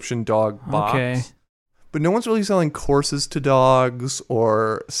subscription dog box. Okay. But no one's really selling courses to dogs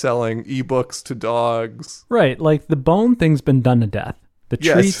or selling ebooks to dogs. Right. Like the bone thing's been done to death. The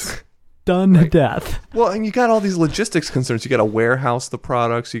treats done to death. Well, and you got all these logistics concerns. You got to warehouse the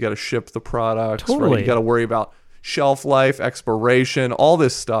products. You got to ship the products. Right? Totally. You got to worry about shelf life, expiration, all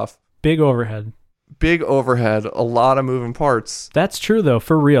this stuff. Big overhead. Big overhead, a lot of moving parts. That's true though,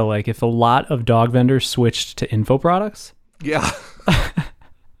 for real. Like if a lot of dog vendors switched to info products, Yeah.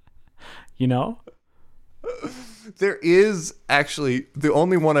 you know? There is actually the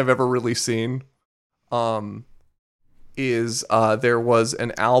only one I've ever really seen is there was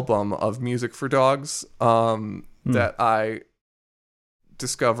an album of music for dogs that I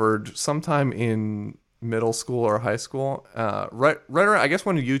discovered sometime in middle school or high school, right around, I guess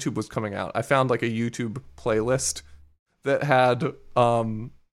when YouTube was coming out. I found like a YouTube playlist that had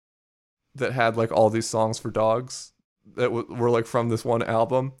like all these songs for dogs that were like from this one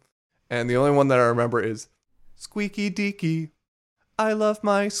album, and the only one that I remember is Squeaky Deaky, I love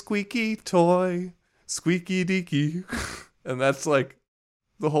my squeaky toy, Squeaky Deaky, and that's like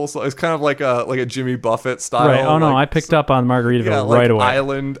the whole song. It's kind of like a Jimmy Buffett style. Right. Oh no, like, I picked up on Margaritaville yeah, right like away.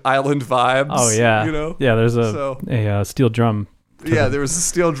 Island vibes. Oh yeah. You know? Yeah, there's So- a steel drum. Yeah, there was a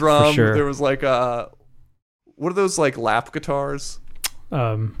steel drum. sure. There was like what are those like lap guitars?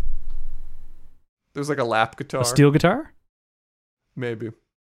 Um There's like a lap guitar. a steel guitar? Maybe.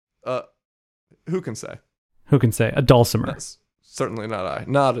 Who can say? Who can say? A dulcimer. That's certainly not I.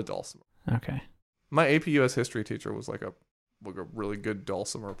 Not a dulcimer. Okay. My AP US history teacher was like a really good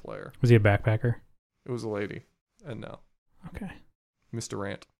dulcimer player. Was he a backpacker? It was a lady. And no. Okay. Mr.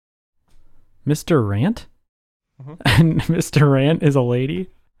 Rant. Mr. Rant? Mhm. And Mr. Rant is a lady?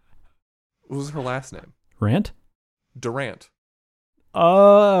 What was her last name? Rant? Durant.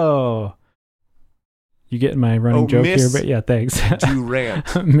 Oh. You getting my running Oh, joke Miss here? But yeah, thanks. Durant.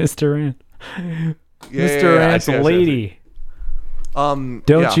 Mr. Rant. Yeah, Mr. I Rant's see, I see, I see. lady. Don't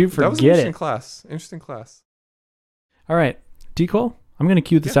you That was an forget interesting it. class. Interesting class. All right. D. Cole, I'm going to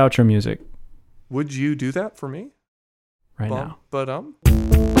cue this outro music Would you do that for me? right now.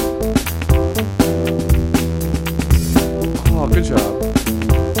 Oh, good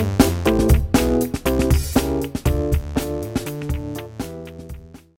job.